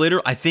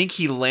I think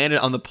he landed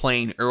on the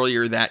plane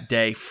earlier that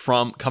day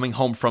from coming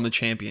home from the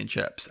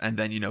championships and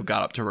then,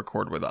 got up to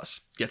record with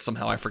us. Yet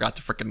somehow I forgot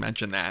to freaking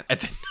mention that. And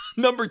then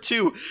number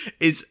 2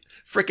 is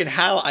freaking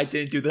how I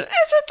didn't do the, is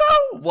it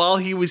though? While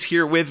he was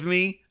here with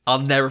me. I'll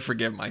never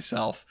forgive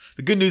myself.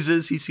 The good news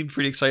is he seemed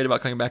pretty excited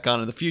about coming back on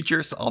in the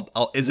future. So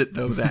I'll is it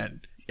though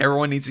then.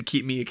 Everyone needs to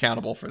keep me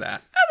accountable for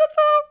that. Is it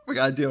though? We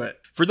got to do it.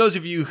 For those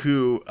of you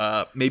who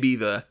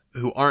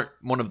who aren't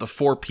one of the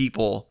 4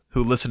 people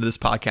who listen to this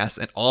podcast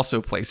and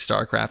also play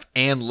StarCraft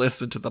and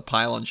listen to the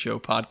Pylon Show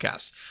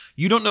podcast,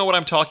 you don't know what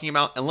I'm talking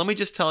about, and let me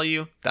just tell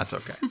you, that's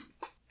okay.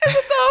 Is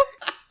it though?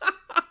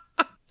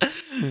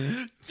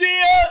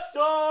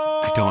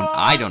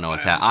 I don't know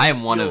what's happening. I am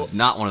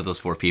not one of those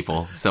 4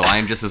 people, so I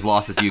am just as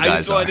lost as you guys are. I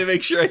just wanted to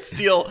make sure I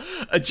steal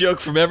a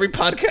joke from every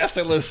podcast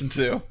I listen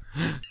to.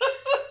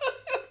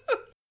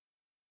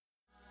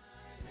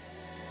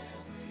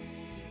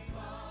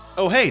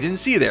 Oh, hey, didn't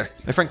see you there.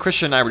 My friend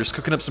Christian and I were just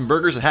cooking up some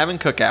burgers and having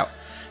cookout.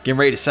 Getting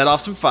ready to set off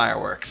some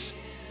fireworks.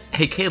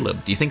 Hey,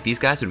 Caleb, do you think these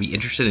guys would be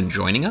interested in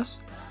joining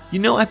us?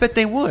 I bet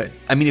they would.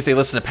 I mean, if they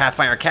listen to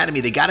Pathfinder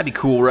Academy, they gotta be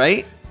cool,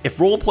 right? If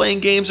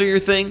role-playing games are your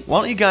thing, why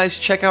don't you guys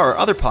check out our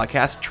other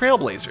podcast,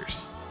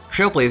 Trailblazers?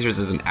 Trailblazers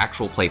is an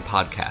actual play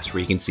podcast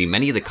where you can see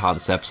many of the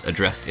concepts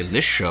addressed in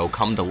this show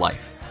come to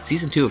life.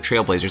 Season 2 of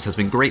Trailblazers has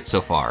been great so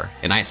far,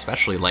 and I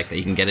especially like that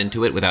you can get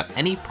into it without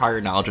any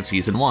prior knowledge of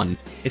Season 1.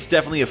 It's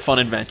definitely a fun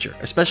adventure,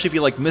 especially if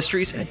you like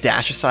mysteries and a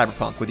dash of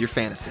cyberpunk with your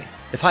fantasy.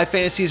 If high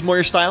fantasy is more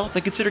your style,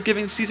 then consider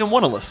giving Season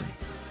 1 a listen.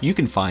 You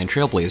can find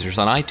Trailblazers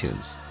on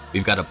iTunes.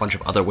 We've got a bunch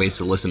of other ways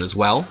to listen as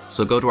well,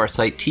 so go to our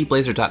site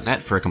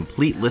tblazer.net for a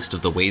complete list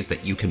of the ways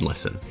that you can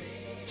listen.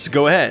 So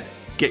go ahead,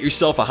 get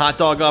yourself a hot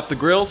dog off the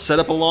grill, set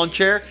up a lawn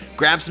chair,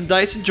 grab some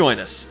dice, and join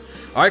us.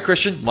 All right,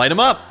 Christian, light them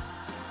up.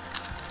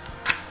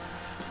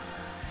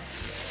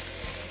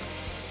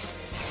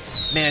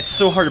 Man, it's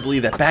so hard to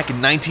believe that back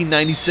in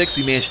 1996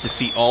 we managed to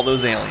defeat all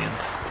those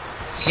aliens.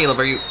 Caleb,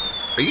 are you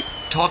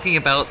talking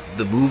about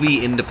the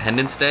movie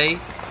Independence Day?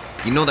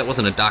 You know that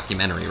wasn't a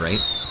documentary, right?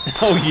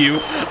 Oh,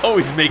 you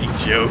always making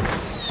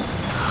jokes.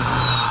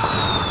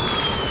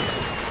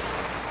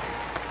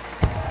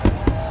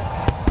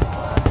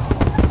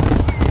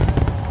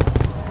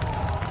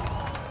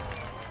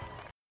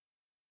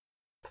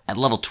 At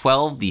level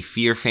 12, the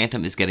Fear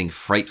Phantom is getting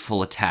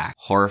Frightful Attack.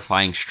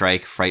 Horrifying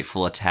Strike,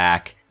 Frightful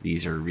Attack.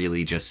 These are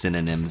really just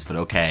synonyms, but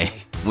okay.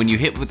 When you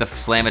hit with a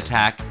slam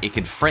attack, it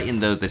can frighten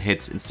those it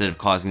hits instead of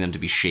causing them to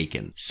be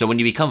shaken. So when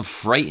you become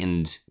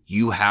frightened,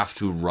 you have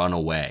to run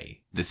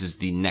away. This is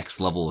the next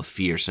level of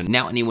fear. So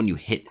now anyone you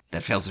hit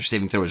that fails their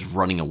saving throw is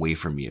running away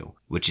from you,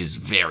 which is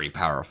very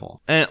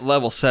powerful. At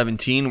level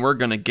 17, we're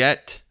gonna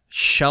get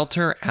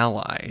Shelter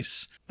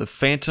Allies. The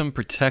Phantom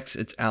protects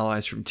its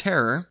allies from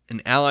terror,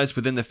 and allies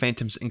within the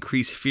Phantom's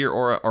increased fear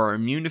aura are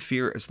immune to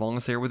fear as long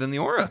as they are within the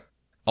aura.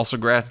 Also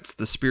grants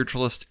the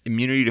Spiritualist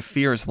immunity to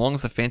fear as long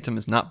as the Phantom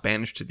is not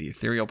banished to the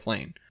ethereal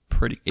plane.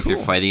 Pretty cool. If you're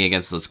fighting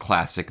against those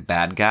classic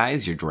bad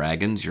guys, your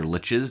dragons, your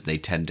liches, they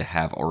tend to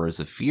have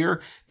auras of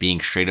fear. Being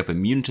straight up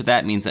immune to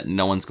that means that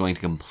no one's going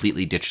to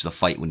completely ditch the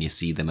fight when you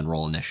see them and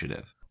roll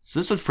initiative. So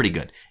this one's pretty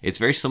good. It's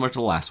very similar to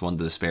the last one,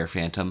 the Despair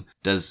Phantom.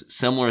 Does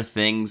similar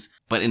things,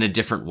 but in a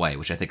different way,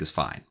 which I think is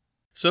fine.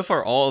 So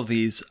far, all of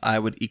these I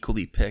would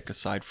equally pick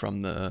aside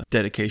from the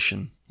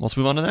dedication. Let's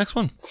move on to the next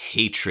one.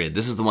 Hatred.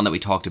 This is the one that we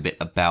talked a bit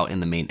about in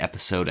the main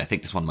episode. I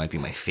think this one might be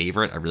my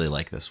favorite. I really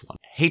like this one.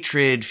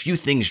 Hatred. Few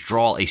things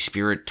draw a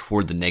spirit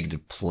toward the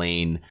negative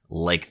plane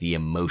like the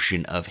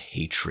emotion of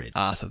hatred.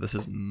 So this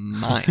is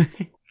mine.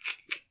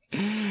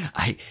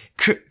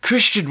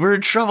 Christian, we're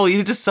in trouble. You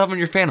need to summon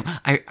your phantom.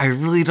 I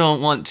really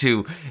don't want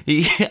to.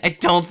 I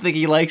don't think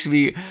he likes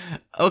me.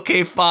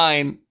 Okay,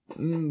 fine.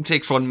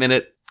 Takes 1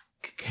 minute.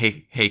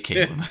 Hey,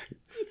 Caleb.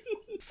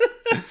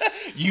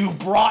 You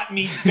brought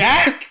me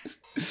back?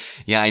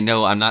 Yeah, I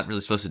know. I'm not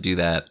really supposed to do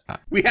that.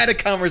 We had a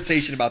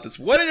conversation about this.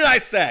 What did I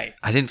say?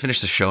 I didn't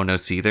finish the show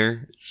notes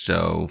either,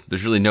 so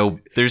there's no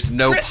Christian,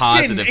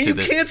 positive to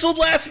this. You canceled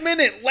last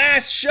minute,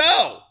 last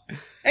show.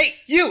 Hey,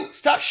 you,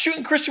 stop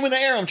shooting Christian with the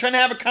arrow. I'm trying to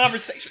have a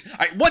conversation. All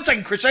right, 1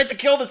 second, Christian. I have to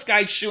kill this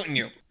guy shooting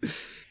you.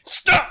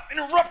 Stop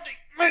interrupting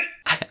me.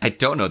 I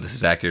don't know if this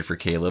is accurate for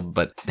Caleb,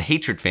 but the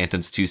Hatred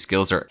Phantom's 2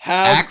 skills are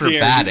How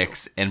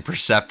acrobatics and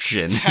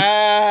perception.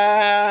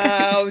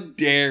 How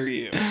dare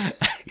you?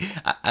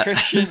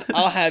 Christian,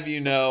 I'll have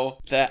you know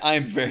that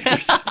I'm very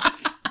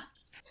perceptive.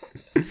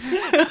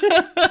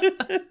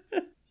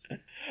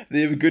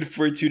 They have a good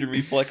fortitude and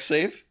reflex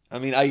save. I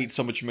mean, I eat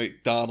so much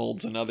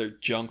McDonald's and other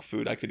junk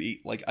food. I could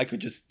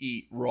just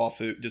eat raw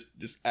food,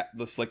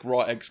 just like raw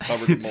eggs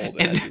covered in mold.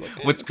 And I'd be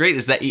like, what's great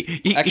is that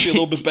you actually a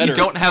little bit better. You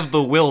don't have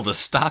the will to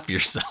stop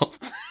yourself.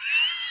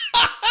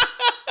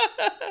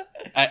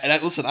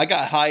 Listen, I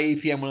got high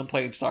APM when I'm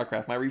playing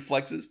StarCraft. My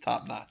reflexes,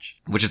 top notch.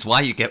 Which is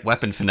why you get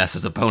weapon finesse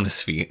as a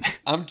bonus feat.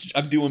 I'm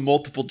doing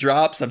multiple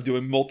drops. I'm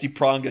doing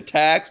multi-pronged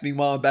attacks.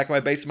 Meanwhile, I'm back at my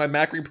base in my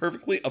Macri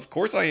perfectly. Of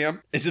course I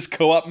am. Is this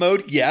co-op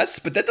mode? Yes,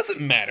 but that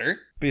doesn't matter.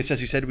 But yes,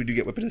 as you said, we do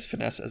get weapon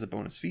finesse as a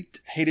bonus feat.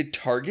 Hated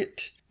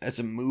target. As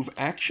a move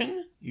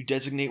action, you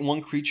designate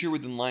one creature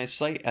within line of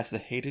sight as the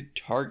hated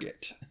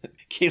target.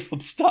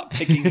 Caleb, stop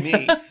picking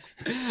me.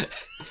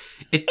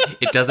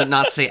 It doesn't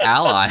not say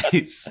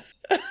allies.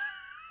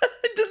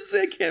 It doesn't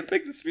say I can't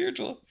pick the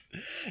spiritualists.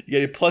 You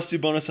get a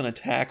 +2 bonus on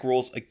attack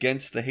rolls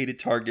against the hated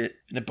target,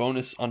 and a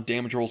bonus on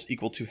damage rolls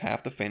equal to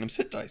half the Phantom's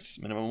hit dice,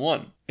 minimum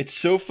 1. It's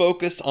so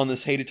focused on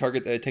this hated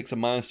target that it takes a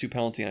 -2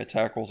 penalty on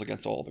attack rolls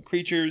against all the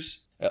creatures.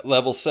 At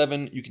level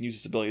 7, you can use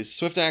this ability as a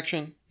swift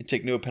action, and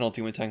take no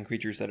penalty when attacking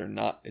creatures that are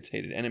not its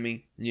hated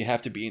enemy. And you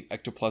have to be in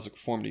ectoplasmic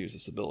form to use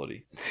this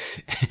ability.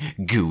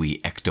 Gooey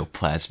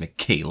ectoplasmic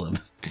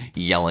Caleb,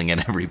 yelling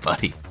at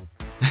everybody.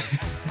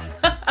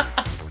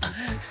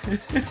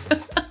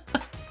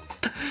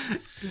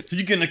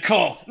 You're gonna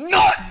call,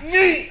 not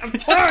me! I'm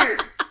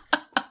tired!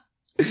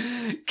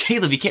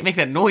 Caleb, you can't make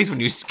that noise when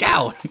you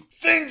scout.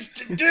 Things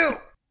to do!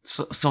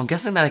 So I'm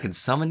guessing that I could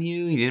summon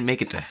you? You didn't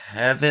make it to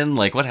heaven?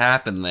 Like, what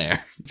happened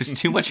there? Just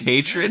too much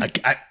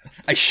hatred?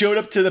 I showed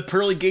up to the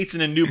pearly gates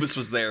and Anubis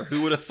was there.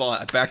 Who would have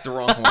thought? I backed the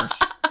wrong horse.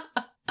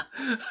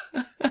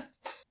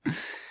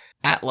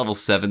 At level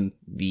 7,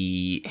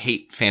 the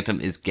Hate Phantom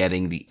is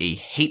getting a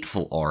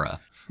Hateful Aura.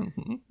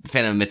 The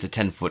Phantom emits a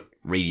 10-foot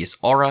radius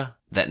aura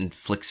that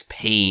inflicts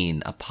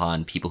pain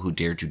upon people who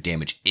dare to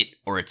damage it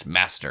or its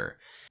master.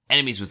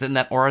 Enemies within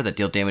that aura that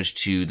deal damage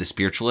to the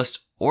Spiritualist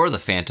or the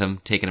Phantom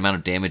take an amount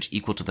of damage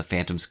equal to the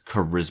Phantom's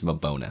Charisma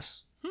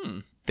bonus.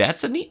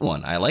 That's a neat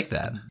one. I like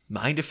that.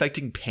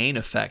 Mind-affecting pain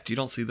effect. You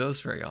don't see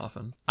those very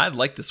often. I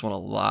like this one a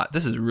lot.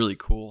 This is really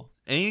cool.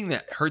 Anything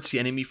that hurts the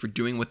enemy for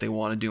doing what they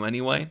want to do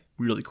anyway,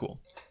 really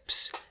cool.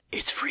 Psst,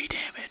 it's free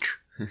damage.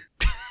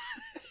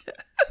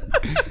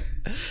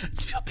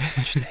 It's field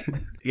damage day.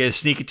 You get a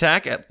sneak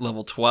attack at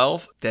level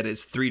 12. That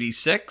is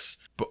 3d6,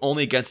 but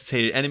only against its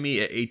hated enemy.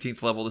 At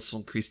 18th level, this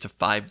will increase to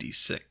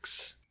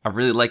 5d6. I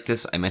really like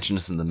this. I mentioned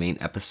this in the main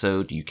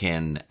episode. You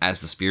can,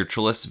 as the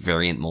Spiritualist,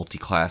 variant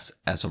multiclass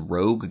as a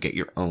rogue, get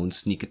your own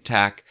sneak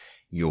attack.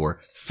 Your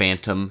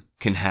Phantom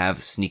can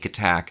have sneak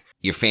attack.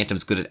 Your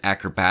Phantom's good at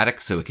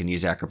acrobatics, so it can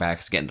use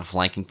acrobatics to get into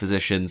flanking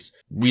positions.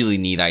 Really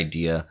neat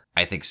idea.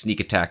 I think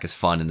sneak attack is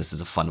fun, and this is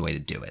a fun way to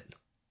do it.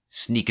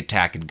 Sneak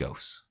attack and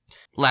ghosts.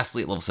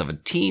 Lastly, at level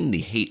 17,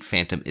 the Hate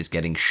Phantom is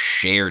getting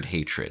Shared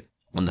Hatred.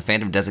 When the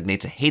Phantom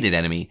designates a hated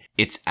enemy,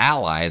 its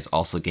allies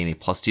also gain a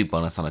 +2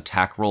 bonus on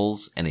attack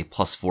rolls and a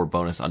 +4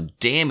 bonus on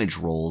damage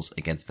rolls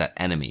against that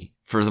enemy.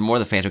 Furthermore,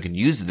 the Phantom can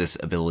use this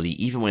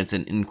ability even when it's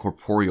in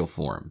incorporeal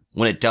form.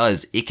 When it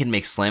does, it can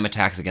make slam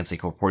attacks against a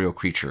corporeal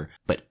creature,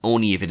 but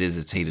only if it is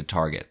its hated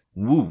target.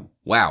 Woo!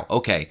 Wow,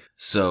 okay,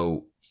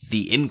 so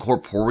the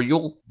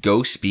incorporeal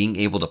ghost being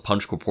able to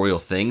punch corporeal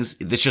things,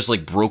 this just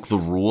like broke the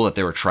rule that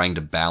they were trying to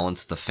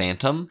balance the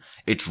Phantom.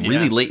 It's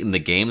really late in the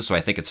game, so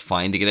I think it's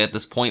fine to get it at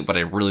this point, but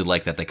I really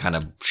like that they kind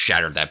of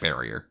shattered that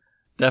barrier.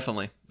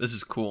 Definitely. This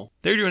is cool.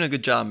 They're doing a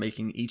good job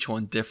making each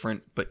one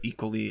different, but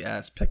equally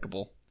as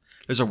pickable.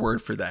 There's a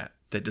word for that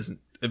doesn't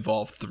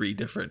involve 3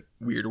 different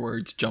weird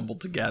words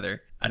jumbled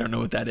together. I don't know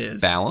what that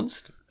is.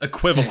 Balanced?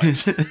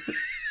 Equivalent.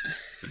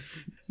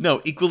 No,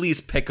 equally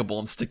is pickable.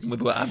 I'm sticking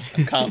with what I'm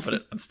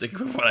confident. I'm sticking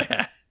with what I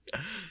had.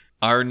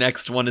 Our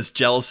next one is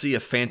Jealousy. A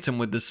Phantom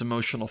with this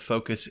emotional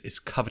focus is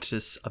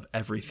covetous of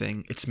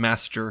everything. Its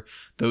master,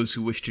 those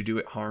who wish to do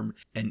it harm,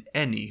 and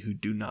any who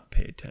do not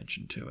pay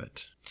attention to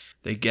it.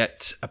 They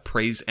get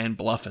Appraise and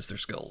Bluff as their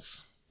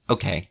skills.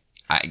 Okay.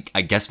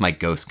 I guess my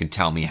ghost can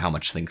tell me how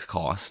much things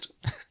cost.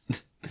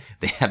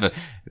 They have a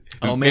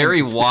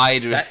very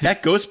wide...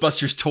 That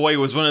Ghostbusters toy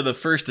was one of the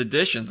first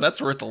editions.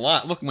 That's worth a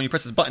lot. Look, when you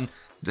press this button...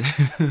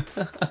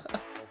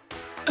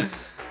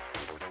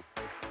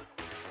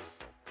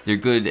 Their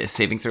good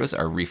saving throws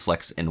are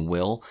Reflex and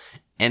Will,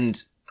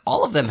 and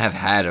all of them have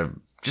had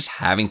just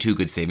having 2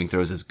 good saving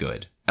throws is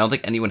good. I don't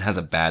think anyone has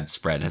a bad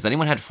spread. Has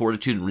anyone had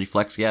Fortitude and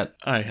Reflex yet?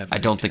 I haven't. I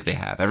don't think they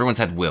have. Everyone's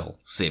had Will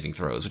saving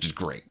throws, which is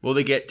great. Will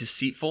they get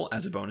Deceitful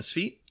as a bonus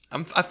feat?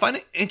 I find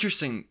it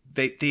interesting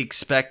they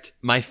expect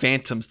my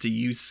Phantoms to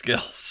use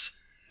skills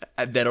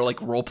that are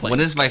like role playing. When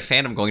is my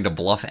Phantom going to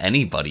bluff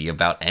anybody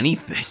about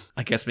anything?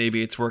 I guess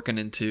maybe it's working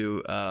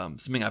into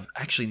something I've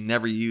actually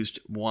never used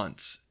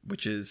once,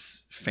 which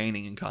is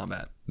feigning in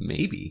combat.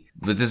 Maybe.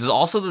 But this is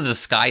also the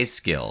disguise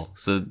skill.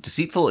 So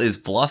Deceitful is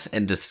bluff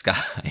and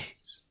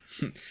disguise.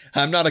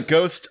 I'm not a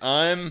ghost.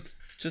 I'm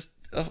just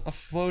a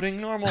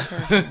floating normal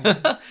person.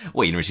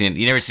 Wait, you never seen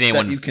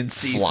anyone you can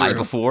see fly through.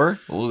 before?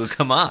 Well,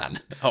 come on.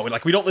 Oh,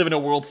 like we don't live in a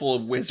world full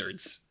of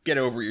wizards. Get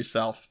over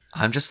yourself.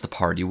 I'm just the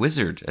party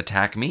wizard.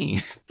 Attack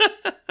me.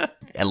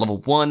 At level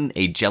 1,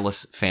 a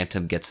Jealous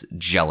Phantom gets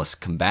Jealous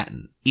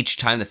Combatant. Each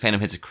time the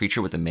Phantom hits a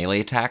creature with a melee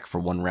attack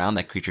for 1 round,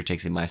 that creature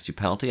takes a -2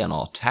 penalty on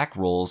all attack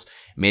rolls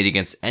made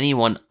against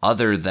anyone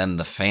other than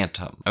the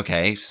Phantom.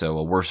 Okay, so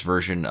a worse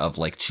version of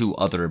like 2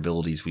 other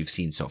abilities we've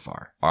seen so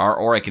far.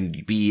 Or I can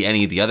be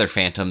any of the other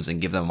Phantoms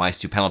and give them a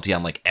 -2 penalty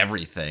on like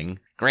everything.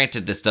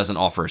 Granted, this doesn't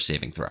offer a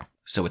saving throw,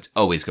 so it's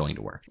always going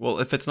to work. Well,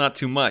 if it's not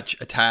too much,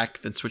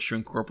 attack, then switch to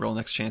incorporeal.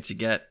 Next chance you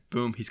get,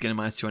 boom, he's getting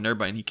 -2 on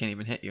everybody and he can't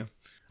even hit you.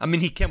 I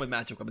mean, he can with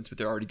magic weapons, but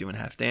they're already doing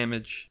half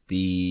damage.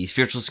 The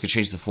Spiritualist could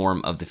change the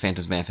form of the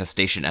Phantom's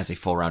manifestation as a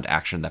full round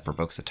action that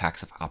provokes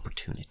attacks of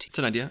opportunity. It's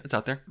an idea. It's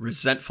out there.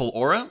 Resentful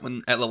Aura.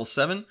 When at level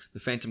 7, the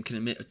Phantom can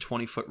emit a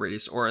 20-foot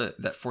radius aura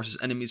that forces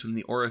enemies within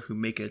the aura who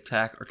make an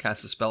attack or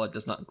cast a spell that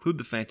does not include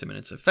the Phantom in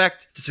its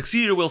effect to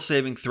succeed at a will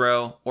saving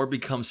throw or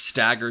become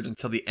staggered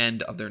until the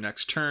end of their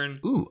next turn.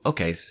 Ooh,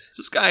 okay. So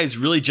this guy is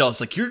really jealous.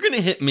 Like, you're going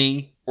to hit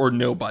me or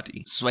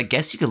nobody. So I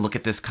guess you could look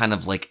at this kind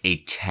of like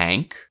a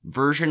tank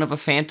version of a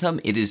Phantom.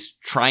 It is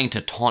trying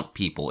to taunt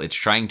people. It's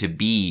trying to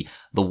be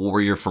the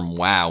warrior from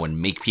WoW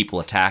and make people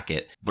attack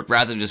it. But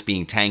rather than just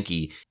being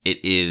tanky,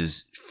 it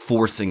is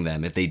forcing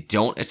them. If they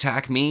don't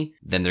attack me,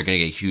 then they're going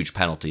to get huge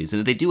penalties. And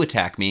if they do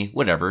attack me,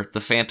 whatever,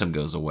 the Phantom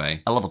goes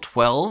away. At level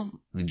 12,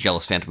 the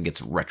Jealous Phantom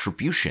gets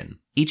Retribution.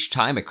 Each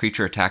time a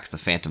creature attacks the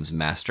Phantom's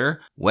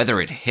master, whether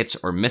it hits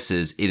or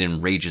misses, it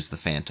enrages the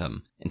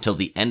Phantom. Until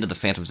the end of the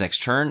Phantom's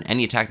next turn,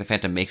 any attack the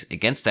Phantom makes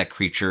against that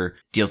creature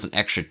deals an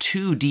extra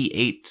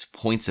 2d8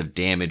 points of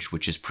damage,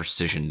 which is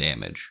precision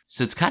damage.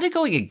 So it's kind of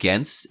going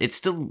against, it's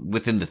still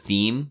within the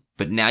theme,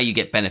 but now you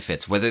get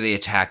benefits. Whether they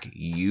attack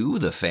you,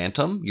 the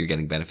Phantom, you're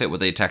getting benefit.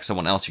 Whether they attack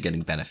someone else, you're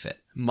getting benefit.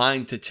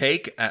 Mind to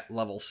Take at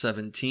level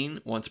 17,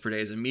 once per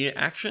day is immediate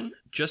action.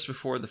 Just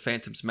before the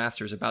Phantom's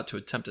master is about to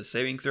attempt a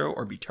saving throw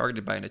or be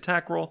targeted by an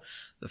attack roll,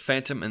 the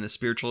Phantom and the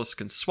Spiritualist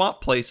can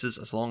swap places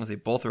as long as they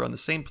both are on the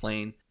same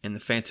plane and the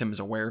Phantom is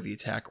aware of the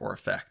attack or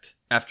effect.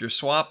 After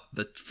Swap,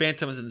 the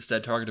Phantom is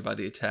instead targeted by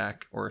the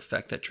attack or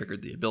effect that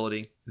triggered the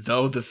ability,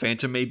 though the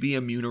Phantom may be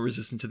immune or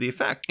resistant to the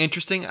effect.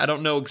 Interesting. I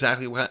don't know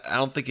exactly what. I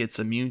don't think it's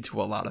immune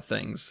to a lot of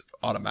things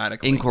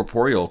automatically.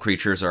 Incorporeal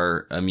creatures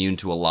are immune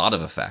to a lot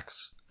of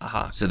effects.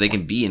 Aha. So they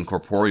can be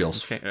incorporeal.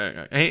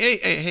 Okay.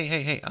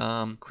 Hey.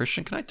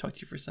 Christian, can I talk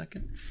to you for a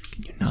second?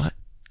 Can you not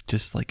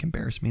just like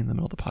embarrass me in the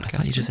middle of the podcast? I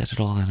thought you just edited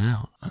all that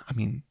out. I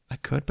mean, I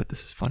could, but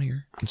this is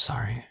funnier. I'm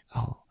sorry.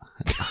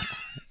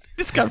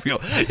 This got real.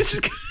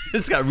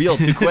 This got real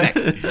too quick.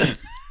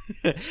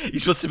 You're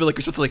supposed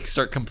to like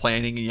start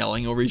complaining and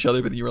yelling over each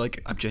other, but you were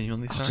like, "I'm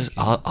genuinely sorry.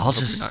 I'll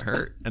just you're not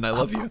hurt, and I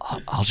love you."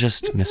 I'll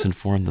just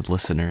misinform the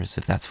listeners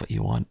if that's what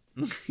you want.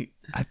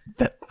 I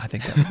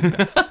think that would be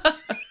best.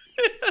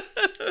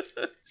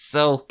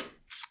 So,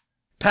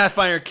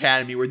 Pathfinder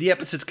Academy, where the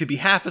episodes could be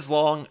half as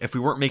long if we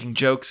weren't making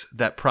jokes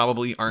that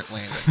probably aren't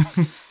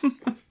landing.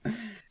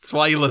 That's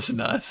why you listen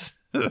to us.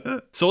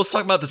 So let's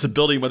talk about this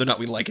ability and whether or not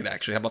we like it,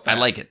 actually. How about that? I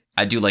like it.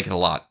 I do like it a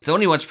lot. It's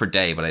only once per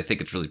day, but I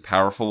think it's really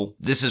powerful.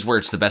 This is where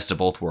it's the best of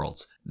both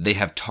worlds. They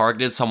have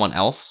targeted someone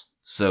else,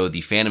 so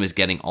the Phantom is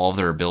getting all of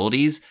their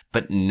abilities,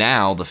 but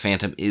now the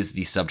Phantom is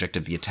the subject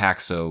of the attack,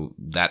 so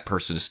that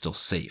person is still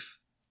safe.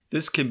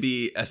 This can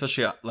be,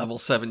 especially at level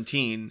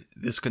 17,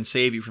 this can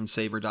save you from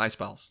save or die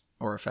spells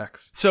or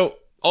effects. So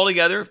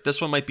altogether, this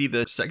one might be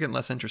the second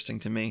less interesting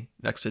to me,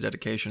 next to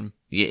Dedication.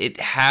 Yeah, it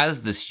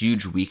has this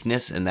huge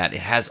weakness in that it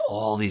has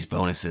all these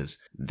bonuses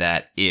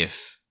that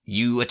if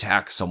you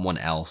attack someone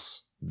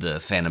else,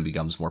 the Phantom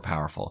becomes more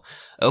powerful.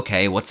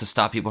 Okay, what's to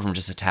stop people from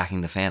just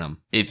attacking the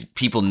Phantom? If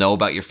people know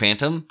about your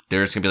Phantom,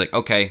 they're just gonna be like,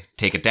 okay,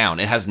 take it down.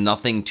 It has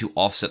nothing to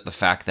offset the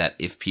fact that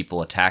if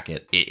people attack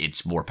it,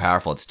 it's more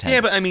powerful. It's 10.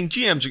 Yeah, but I mean,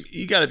 GMs,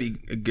 you gotta be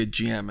a good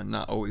GM and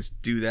not always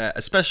do that,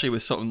 especially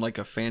with something like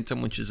a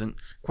Phantom, which isn't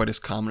quite as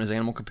common as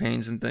animal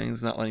companions and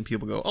things, not letting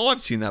people go, oh,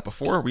 I've seen that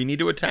before, we need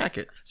to attack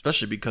it.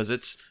 Especially because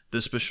it's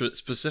the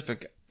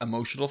specific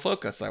emotional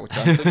focus, which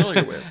I'm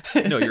familiar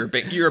with. No, you're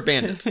a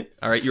bandit.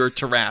 All right, you're a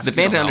Tarrasque. The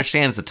bandit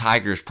understands the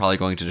tiger is probably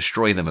going to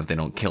destroy them if they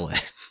don't kill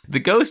it. The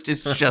ghost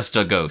is just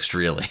a ghost,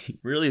 really.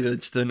 Really,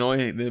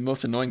 the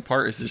most annoying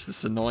part is there's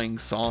this annoying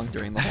song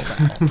during the whole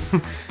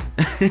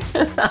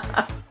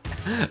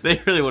battle.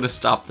 They really want to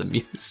stop the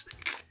music.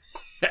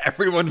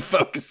 Everyone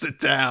focus it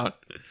down.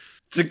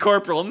 It's a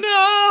corporal.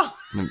 No!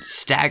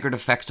 Staggered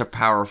effects are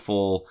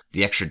powerful.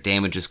 The extra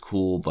damage is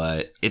cool,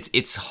 but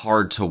it's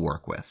hard to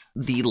work with.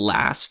 The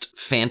last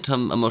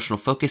Phantom emotional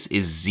focus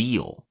is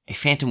Zeal. A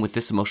Phantom with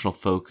this emotional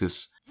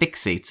focus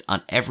fixates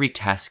on every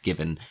task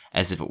given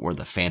as if it were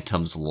the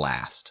Phantom's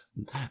last.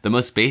 The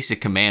most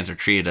basic commands are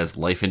treated as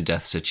life and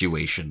death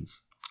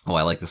situations. Oh,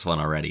 I like this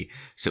one already.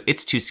 So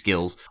its two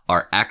skills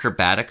are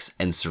acrobatics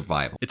and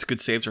survival. Its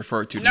good saves are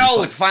fortitude.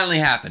 No, it finally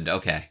happened.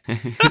 Okay.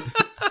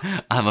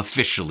 I'm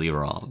officially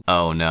wrong.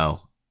 Oh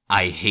no.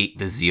 I hate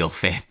the Zeal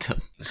Phantom.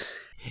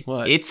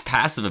 What? Its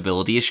passive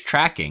ability is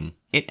tracking.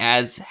 It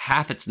adds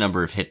half its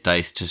number of hit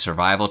dice to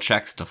survival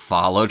checks to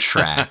follow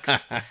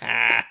tracks.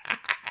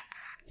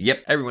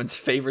 Yep. Everyone's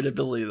favorite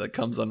ability that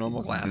comes on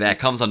normal classes. That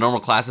comes on normal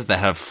classes that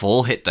have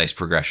full hit dice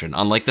progression,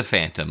 unlike the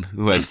Phantom,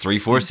 who has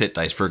 3/4 hit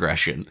dice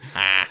progression.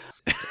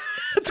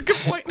 That's a good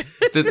point.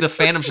 The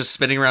Phantom's just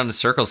spinning around in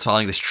circles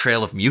following this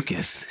trail of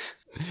mucus.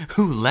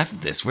 Who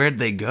left this? Where'd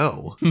they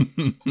go?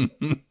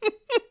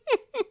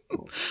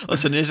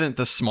 Listen, isn't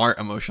the smart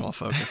emotional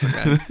focus,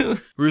 okay?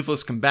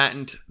 Ruthless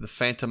Combatant. The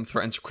Phantom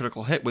threatens a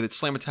critical hit with its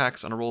slam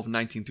attacks on a roll of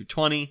 19 through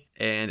 20,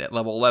 and at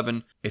level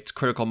 11, its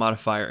critical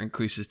modifier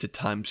increases to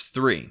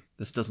 ×3.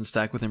 This doesn't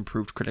stack with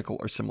improved critical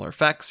or similar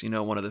effects. You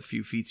know, one of the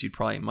few feats you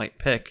probably might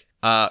pick.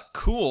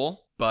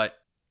 Cool, but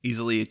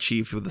easily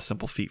achieved with a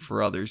simple feat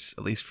for others,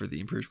 at least for the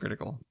improved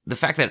critical. The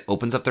fact that it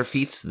opens up their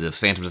feats, the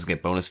Phantom doesn't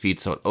get bonus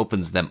feats, so it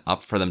opens them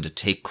up for them to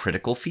take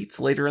critical feats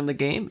later in the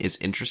game is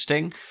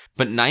interesting.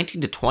 But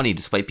 19 to 20,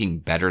 despite being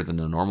better than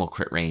the normal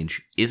crit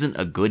range, isn't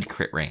a good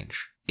crit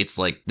range. It's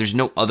like, there's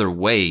no other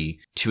way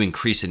to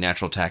increase a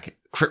natural attack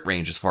crit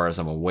range as far as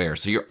I'm aware,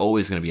 so you're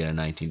always going to be at a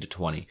 19 to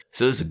 20.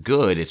 So this is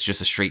good, it's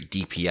just a straight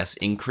DPS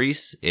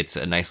increase. It's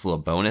a nice little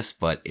bonus,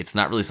 but it's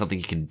not really something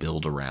you can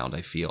build around,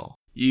 I feel.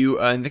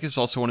 I think it's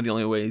also one of the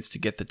only ways to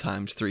get the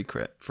 ×3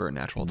 crit for a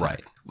natural attack.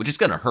 Right. Which is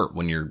going to hurt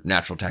when your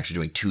natural attacks are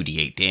doing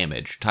 2d8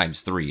 damage.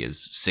 ×3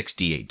 is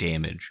 6d8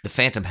 damage. The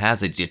Phantom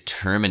has a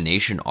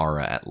Determination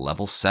aura at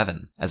level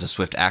 7. As a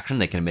swift action,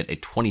 they can emit a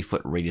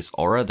 20-foot radius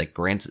aura that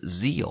grants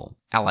Zeal.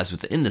 Allies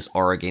within this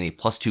aura gain a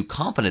 +2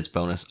 competence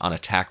bonus on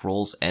attack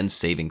rolls and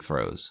saving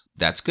throws.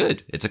 That's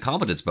good. It's a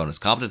competence bonus.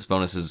 Competence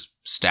bonuses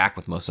stack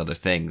with most other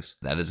things.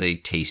 That is a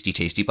tasty,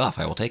 tasty buff.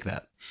 I will take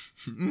that.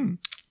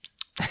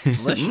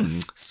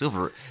 Delicious.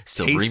 Silvery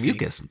Tasty.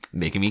 mucus,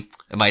 making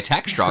my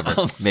attack stronger,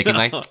 making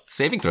my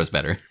saving throws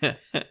better.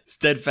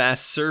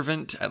 Steadfast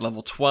Servant. At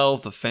level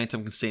 12, the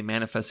Phantom can stay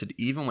manifested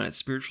even when its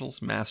spiritual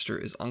master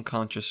is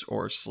unconscious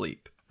or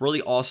asleep.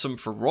 Really awesome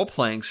for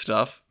role-playing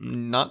stuff,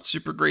 not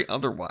super great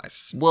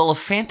otherwise. Well, a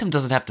Phantom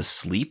doesn't have to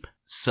sleep,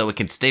 so it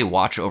can stay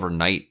watch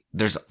overnight.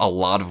 There's a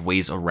lot of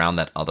ways around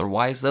that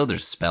otherwise, though.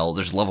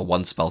 There's level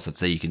 1 spells that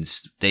say you can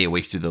stay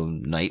awake through the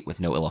night with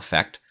no ill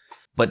effect.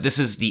 But this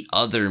is the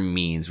other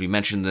means. We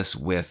mentioned this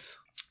with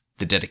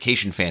the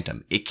Dedication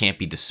Phantom. It can't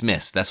be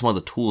dismissed. That's one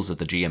of the tools that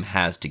the GM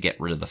has to get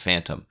rid of the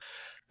Phantom.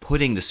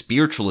 Putting the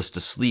Spiritualist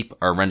to sleep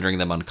or rendering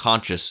them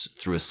unconscious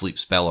through a sleep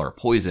spell or a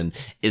poison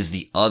is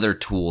the other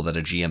tool that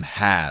a GM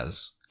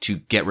has to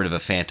get rid of a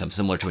Phantom,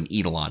 similar to an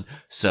Eidolon.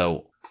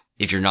 So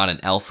if you're not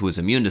an elf who is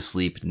immune to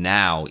sleep,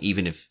 now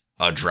even if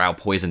a Drow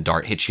poison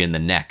dart hits you in the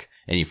neck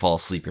and you fall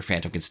asleep, your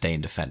Phantom can stay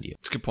and defend you.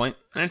 That's a good point.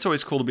 And it's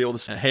always cool to be able to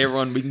say, hey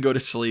everyone, we can go to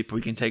sleep.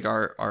 We can take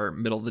our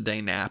middle of the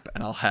day nap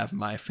and I'll have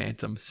my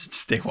Phantom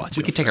stay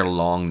watching. We can take our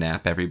long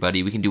nap,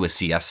 everybody. We can do a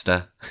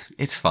siesta.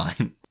 It's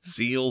fine.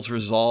 Zeal's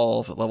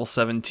Resolve at level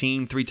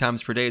 17, 3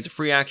 times per day is a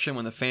free action.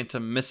 When the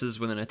Phantom misses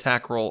with an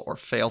attack roll or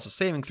fails a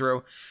saving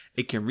throw,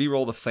 it can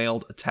reroll the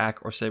failed attack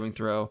or saving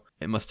throw.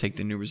 It must take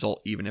the new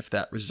result even if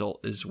that result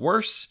is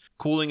worse.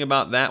 Cool thing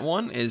about that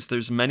one is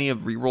there's many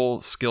of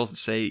reroll skills that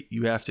say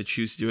you have to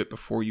choose to do it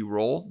before you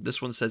roll.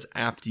 This one says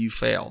after you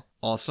fail.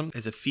 Awesome.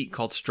 There's a feat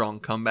called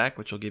Strong Comeback,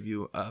 which will give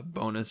you a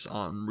bonus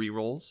on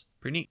rerolls.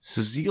 Pretty neat.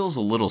 So Zeal's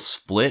a little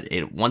split.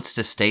 It wants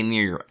to stay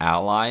near your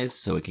allies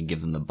so it can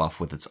give them the buff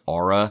with its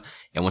aura.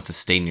 It wants to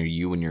stay near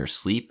you when you're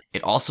asleep.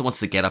 It also wants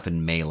to get up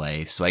in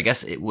melee, so I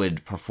guess it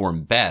would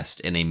perform best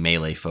in a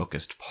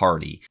melee-focused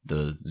party.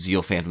 The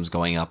Zeal Phantom's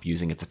going up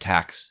using its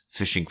attacks,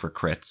 fishing for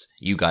crits.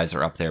 You guys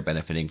are up there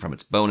benefiting from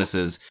its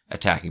bonuses,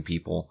 attacking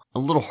people. A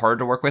little hard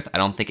to work with. I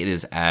don't think it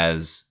is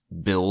as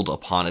build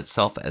upon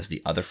itself as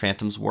the other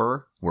Phantoms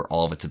were, where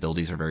all of its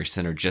abilities are very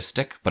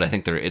synergistic, but I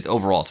think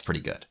overall it's pretty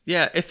good.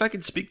 Yeah, if I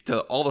could speak to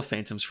all the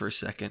Phantoms for a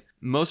second,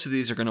 most of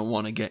these are going to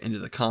want to get into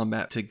the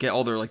combat to get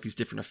all their these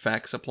different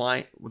effects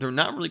apply. They're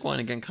not really going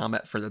to get in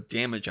combat for the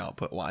damage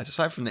output wise.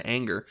 Aside from the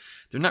anger,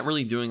 they're not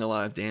really doing a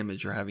lot of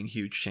damage or having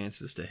huge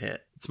chances to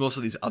hit. It's most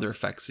of these other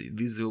effects.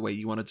 These are the way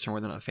you want to determine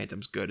whether or not a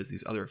Phantom's good, is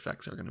these other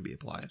effects are going to be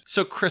applied.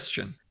 So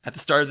Christian, at the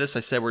start of this,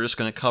 I said we're just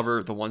going to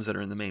cover the ones that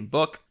are in the main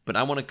book, but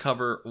I want to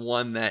cover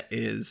one that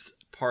is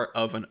part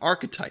of an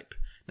archetype.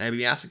 Now you'd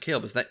be asking,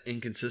 Caleb, is that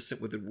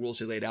inconsistent with the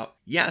rules you laid out?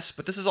 Yes,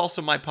 but this is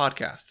also my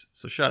podcast,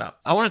 so shut up.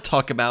 I want to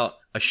talk about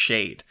a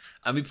shade.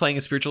 I'll be playing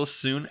a spiritualist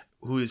soon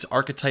who is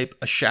archetype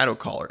a shadow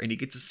caller, and he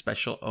gets a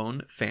special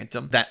own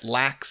Phantom that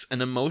lacks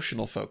an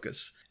emotional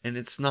focus. And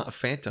it's not a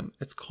Phantom,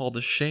 it's called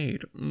a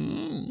shade.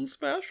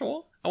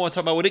 Special. I want to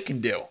talk about what it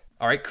can do.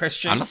 All right,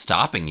 Christian. I'm not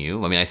stopping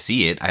you. I mean, I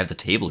see it. I have the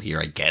table here.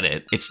 I get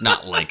it. It's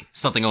not like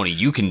something only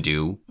you can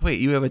do. Wait,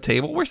 you have a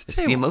table? Where's the It's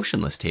table? the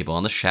emotionless table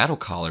on the shadow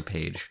collar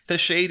page. The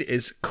shade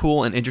is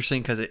cool and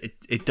interesting because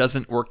it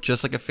doesn't work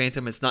just like a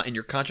Phantom. It's not in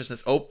your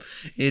consciousness. Oh,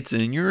 it's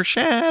in your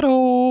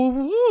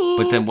shadow.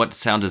 But then what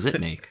sound does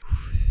it make?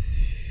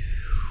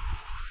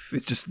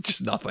 It's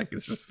just nothing.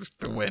 It's just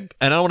the wind.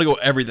 And I don't want to go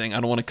everything.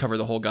 I don't want to cover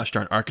the whole gosh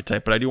darn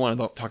archetype, but I do want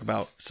to talk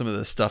about some of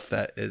the stuff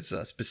that is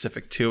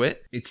specific to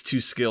it. Its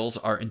 2 skills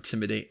are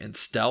Intimidate and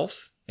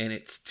Stealth, and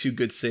its 2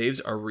 good saves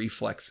are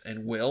Reflex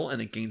and Will,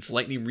 and it gains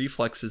Lightning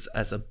Reflexes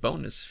as a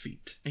bonus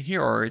feat. And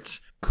here are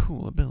its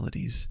cool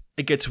abilities.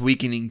 It gets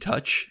Weakening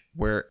Touch,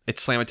 where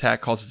its slam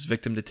attack causes its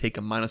victim to take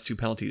a -2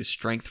 penalty to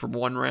strength for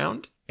 1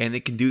 round. And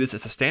it can do this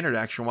as a standard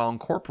action while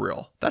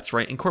incorporeal. That's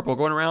right, incorporeal,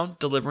 going around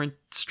delivering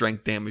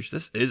strength damage.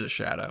 This is a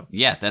shadow.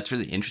 Yeah, that's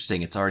really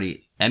interesting. It's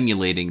already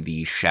emulating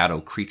the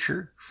shadow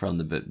creature from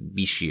the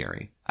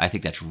bestiary. I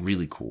think that's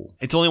really cool.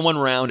 It's only one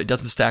round. It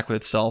doesn't stack with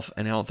itself,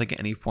 and I don't think at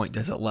any point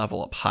does it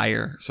level up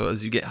higher. So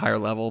as you get higher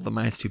level, the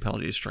 -2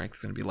 penalty to strength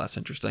is going to be less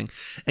interesting.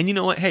 And you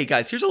know what? Hey,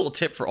 guys, here's a little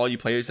tip for all you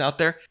players out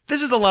there.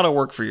 This is a lot of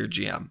work for your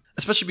GM,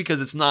 especially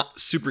because it's not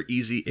super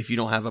easy if you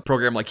don't have a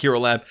program like Hero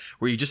Lab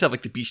where you just have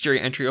like the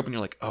bestiary entry open.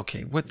 You're like,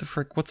 okay, what the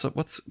frick? What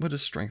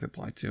does strength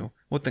apply to?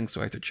 What things do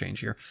I have to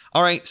change here?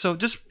 All right, so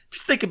just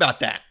think about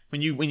that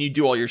when you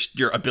do all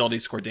your ability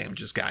score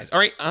damages, guys. All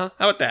right, how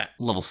about that?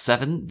 Level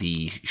 7,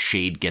 the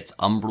Shade gets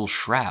Umbral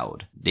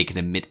Shroud. They can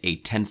emit a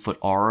 10-foot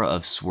aura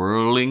of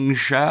swirling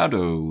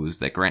shadows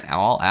that grant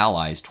all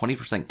allies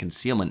 20%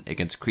 concealment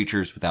against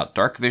creatures without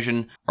dark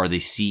vision or they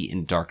see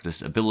in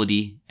darkness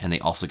ability, and they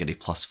also get a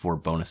 +4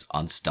 bonus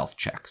on stealth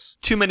checks.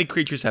 Too many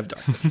creatures have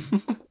dark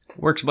vision.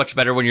 Works much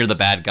better when you're the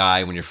bad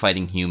guy, when you're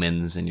fighting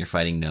humans, and you're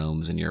fighting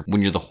gnomes, and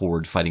when you're the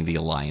Horde fighting the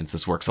Alliance.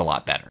 This works a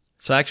lot better.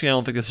 So actually, I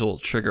don't think this will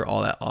trigger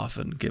all that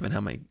often, given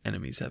how many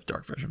enemies have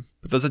dark vision.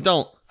 But those that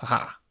don't,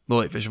 haha, the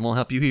light vision will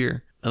help you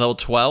here. At level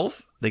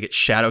 12, they get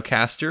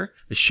Shadowcaster.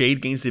 The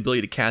Shade gains the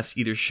ability to cast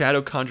either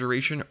Shadow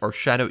Conjuration or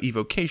Shadow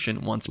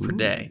Evocation once per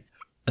day.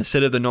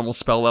 Instead of the normal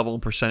spell level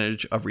and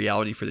percentage of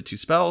reality for the two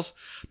spells,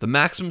 the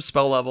maximum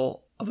spell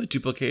level of a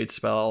duplicated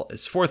spell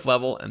is 4th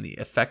level, and the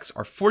effects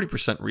are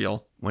 40%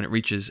 real. When it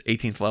reaches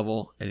 18th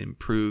level, it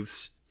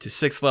improves to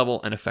 6th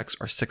level, and effects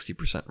are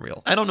 60%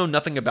 real. I don't know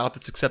nothing about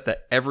this except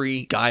that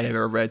every guide I've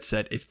ever read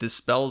said, if this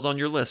spell is on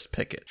your list,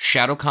 pick it.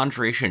 Shadow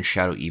Conjuration and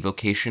Shadow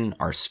Evocation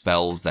are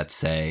spells that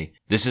say,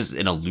 this is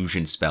an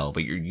illusion spell,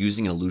 but you're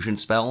using an illusion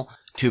spell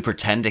to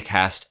pretend to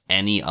cast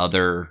any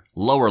other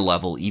lower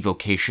level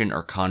evocation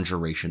or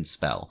conjuration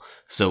spell.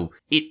 So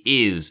it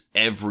is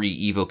every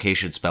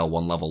evocation spell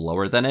one level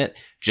lower than it,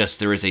 just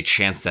there is a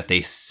chance that they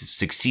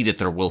succeed at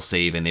their will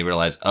save and they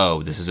realize,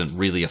 oh, this isn't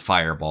really a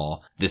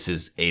fireball. This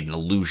is an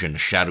illusion, a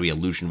shadowy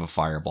illusion of a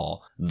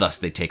fireball. Thus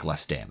they take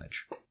less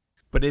damage.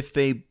 But if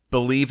they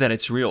believe that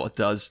it's real, it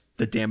does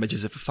the damage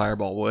as if a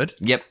fireball would?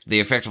 Yep, they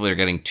effectively are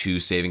getting 2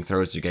 saving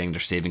throws. They're getting their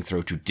saving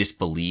throw to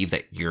disbelieve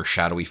that your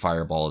shadowy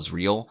fireball is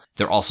real.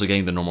 They're also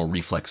getting the normal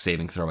reflex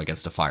saving throw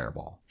against a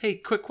fireball. Hey,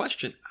 quick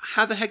question.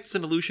 How the heck does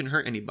an illusion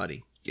hurt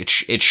anybody? It's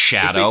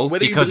shadow,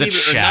 because it's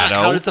shadow.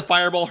 Not, how does the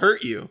fireball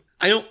hurt you?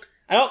 I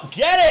don't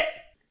get it!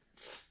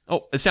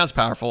 Oh, it sounds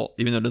powerful,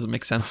 even though it doesn't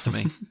make sense to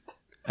me.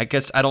 I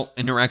guess I don't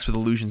interact with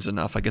illusions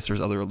enough. I guess there's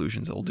other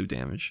illusions that will do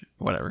damage.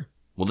 Whatever.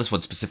 Well, this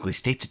one specifically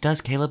states it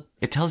does, Caleb.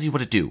 It tells you what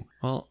to do.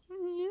 Well,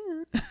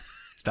 yeah.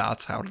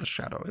 That's how the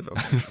Shadow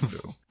Evocation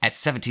do. At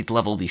 17th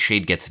level, the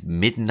Shade gets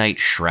Midnight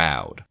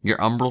Shroud. Your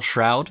Umbral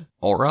Shroud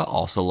aura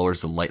also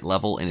lowers the light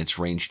level in its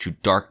range to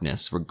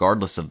darkness,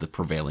 regardless of the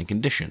prevailing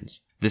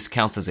conditions. This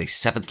counts as a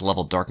 7th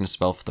level darkness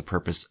spell for the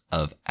purpose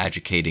of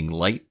agitating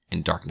light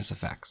and darkness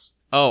effects.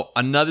 Oh,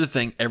 another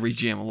thing every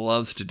GM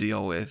loves to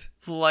deal with.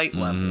 Light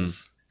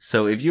levels.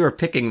 So if you are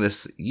picking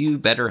this, you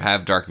better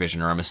have dark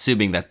vision, or I'm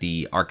assuming that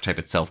the archetype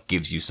itself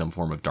gives you some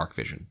form of dark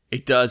vision.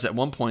 It does. At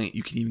one point,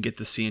 you can even get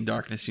the See in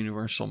Darkness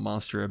Universal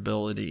Monster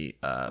ability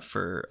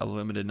for a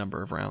limited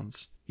number of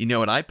rounds. You know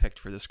what I picked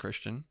for this,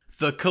 Christian?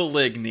 The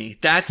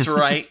Caligny. That's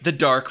right, the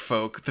Dark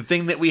Folk. The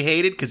thing that we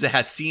hated because it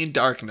has See in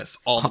Darkness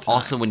all the time.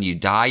 Also, when you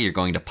die, you're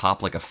going to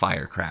pop like a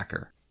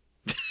firecracker.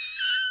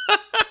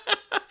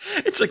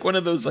 It's like one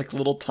of those like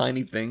little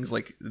tiny things,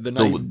 like the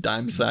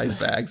dime-sized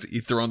bags that you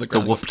throw on the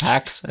ground. The wolf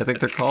packs, I think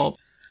they're called.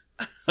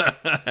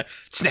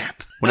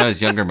 Snap. When I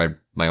was younger,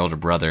 my older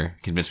brother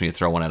convinced me to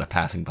throw one at a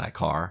passing by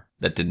car.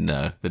 That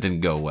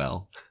didn't go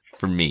well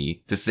for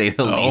me, to say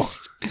the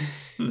least.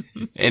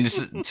 And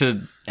just,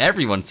 to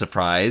everyone's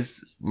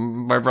surprise,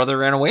 my brother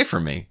ran away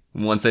from me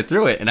once I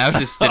threw it, and I was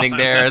just sitting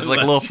there as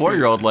like a little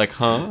 4-year-old, like,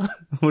 huh?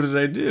 What did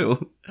I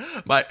do?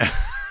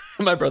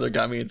 My brother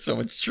got me in so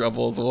much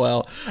trouble as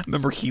well. I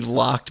remember he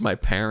locked my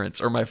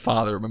parents, or my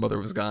father. My mother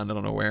was gone. I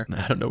don't know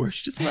where.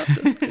 She just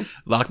left us.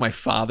 Locked my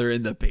father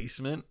in the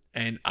basement,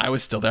 and I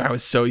was still there. I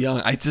was so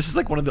young. This is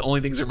like one of the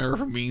only things I remember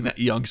from being that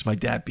young, is my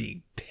dad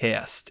being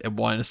pissed and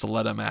wanting us to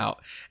let him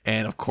out.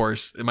 And of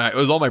course, it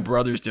was all my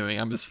brother's doing.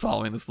 I'm just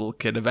following this little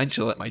kid.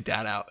 Eventually, let my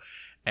dad out.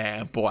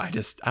 And boy, I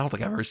don't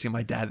think I've ever seen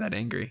my dad that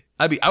angry.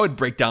 I would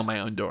break down my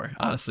own door.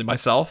 Honestly,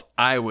 myself,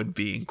 I would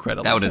be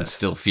incredibly That would pissed.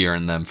 instill fear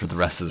in them for the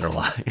rest of their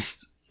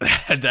lives.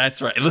 That's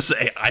right.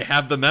 Listen, I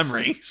have the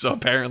memory, so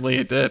apparently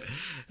it did.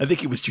 I think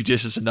he was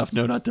judicious enough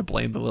not to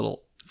blame the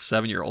little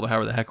 7-year-old, or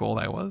however the heck old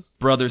I was.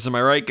 Brothers, am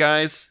I right,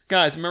 guys?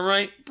 Guys, am I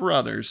right?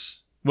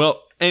 Brothers.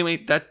 Well,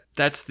 anyway,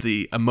 that's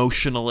the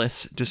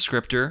emotionalist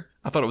descriptor.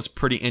 I thought it was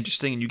pretty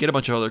interesting, and you get a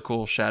bunch of other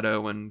cool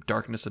shadow and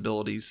darkness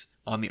abilities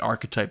on the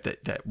archetype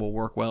that will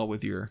work well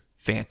with your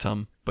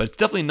Phantom. But it's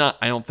definitely not,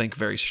 I don't think,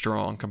 very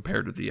strong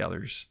compared to the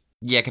others.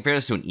 Yeah, compare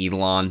this to an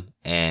Eidolon,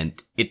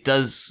 and it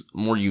does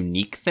more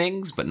unique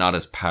things, but not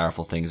as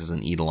powerful things as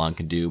an Eidolon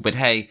can do. But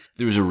hey,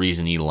 there was a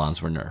reason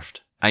Eidolons were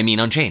nerfed. I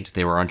mean, Unchained.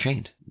 They were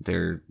Unchained.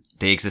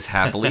 They exist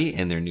happily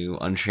in their new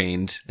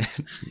Unchained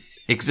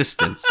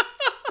existence.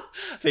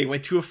 They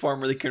went to a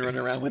farm where they could run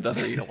around with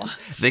other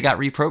Eidolons. They got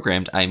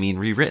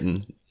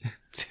rewritten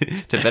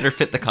to better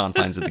fit the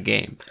confines of the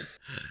game.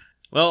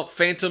 Well,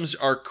 Phantoms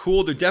are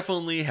cool. They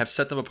definitely have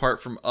set them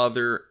apart from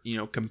other,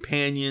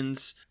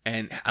 companions.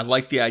 And I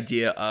like the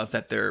idea of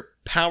that their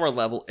power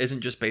level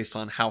isn't just based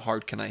on how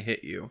hard can I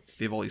hit you.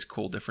 They have all these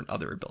cool different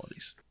other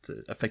abilities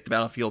to affect the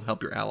battlefield,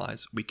 help your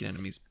allies, weaken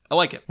enemies. I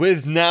like it.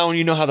 With now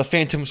you know how the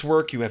Phantoms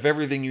work, you have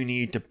everything you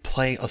need to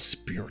play a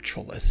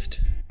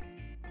spiritualist.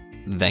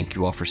 Thank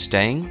you all for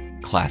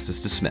staying. Class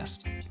is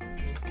dismissed.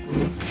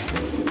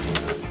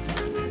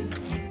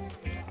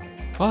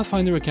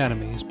 Pathfinder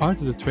Academy is part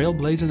of the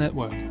Trailblazer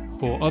Network.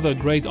 For other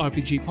great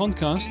RPG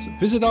podcasts,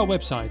 visit our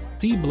website,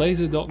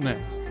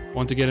 tblazer.net.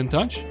 Want to get in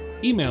touch?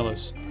 Email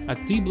us at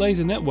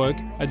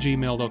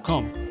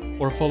tblazernetwork@gmail.com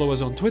or follow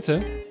us on Twitter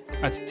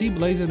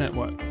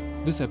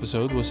 @tblazernetwork. This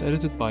episode was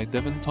edited by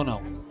Devin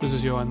Tonnell. This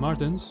is Johan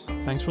Martins.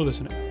 Thanks for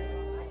listening.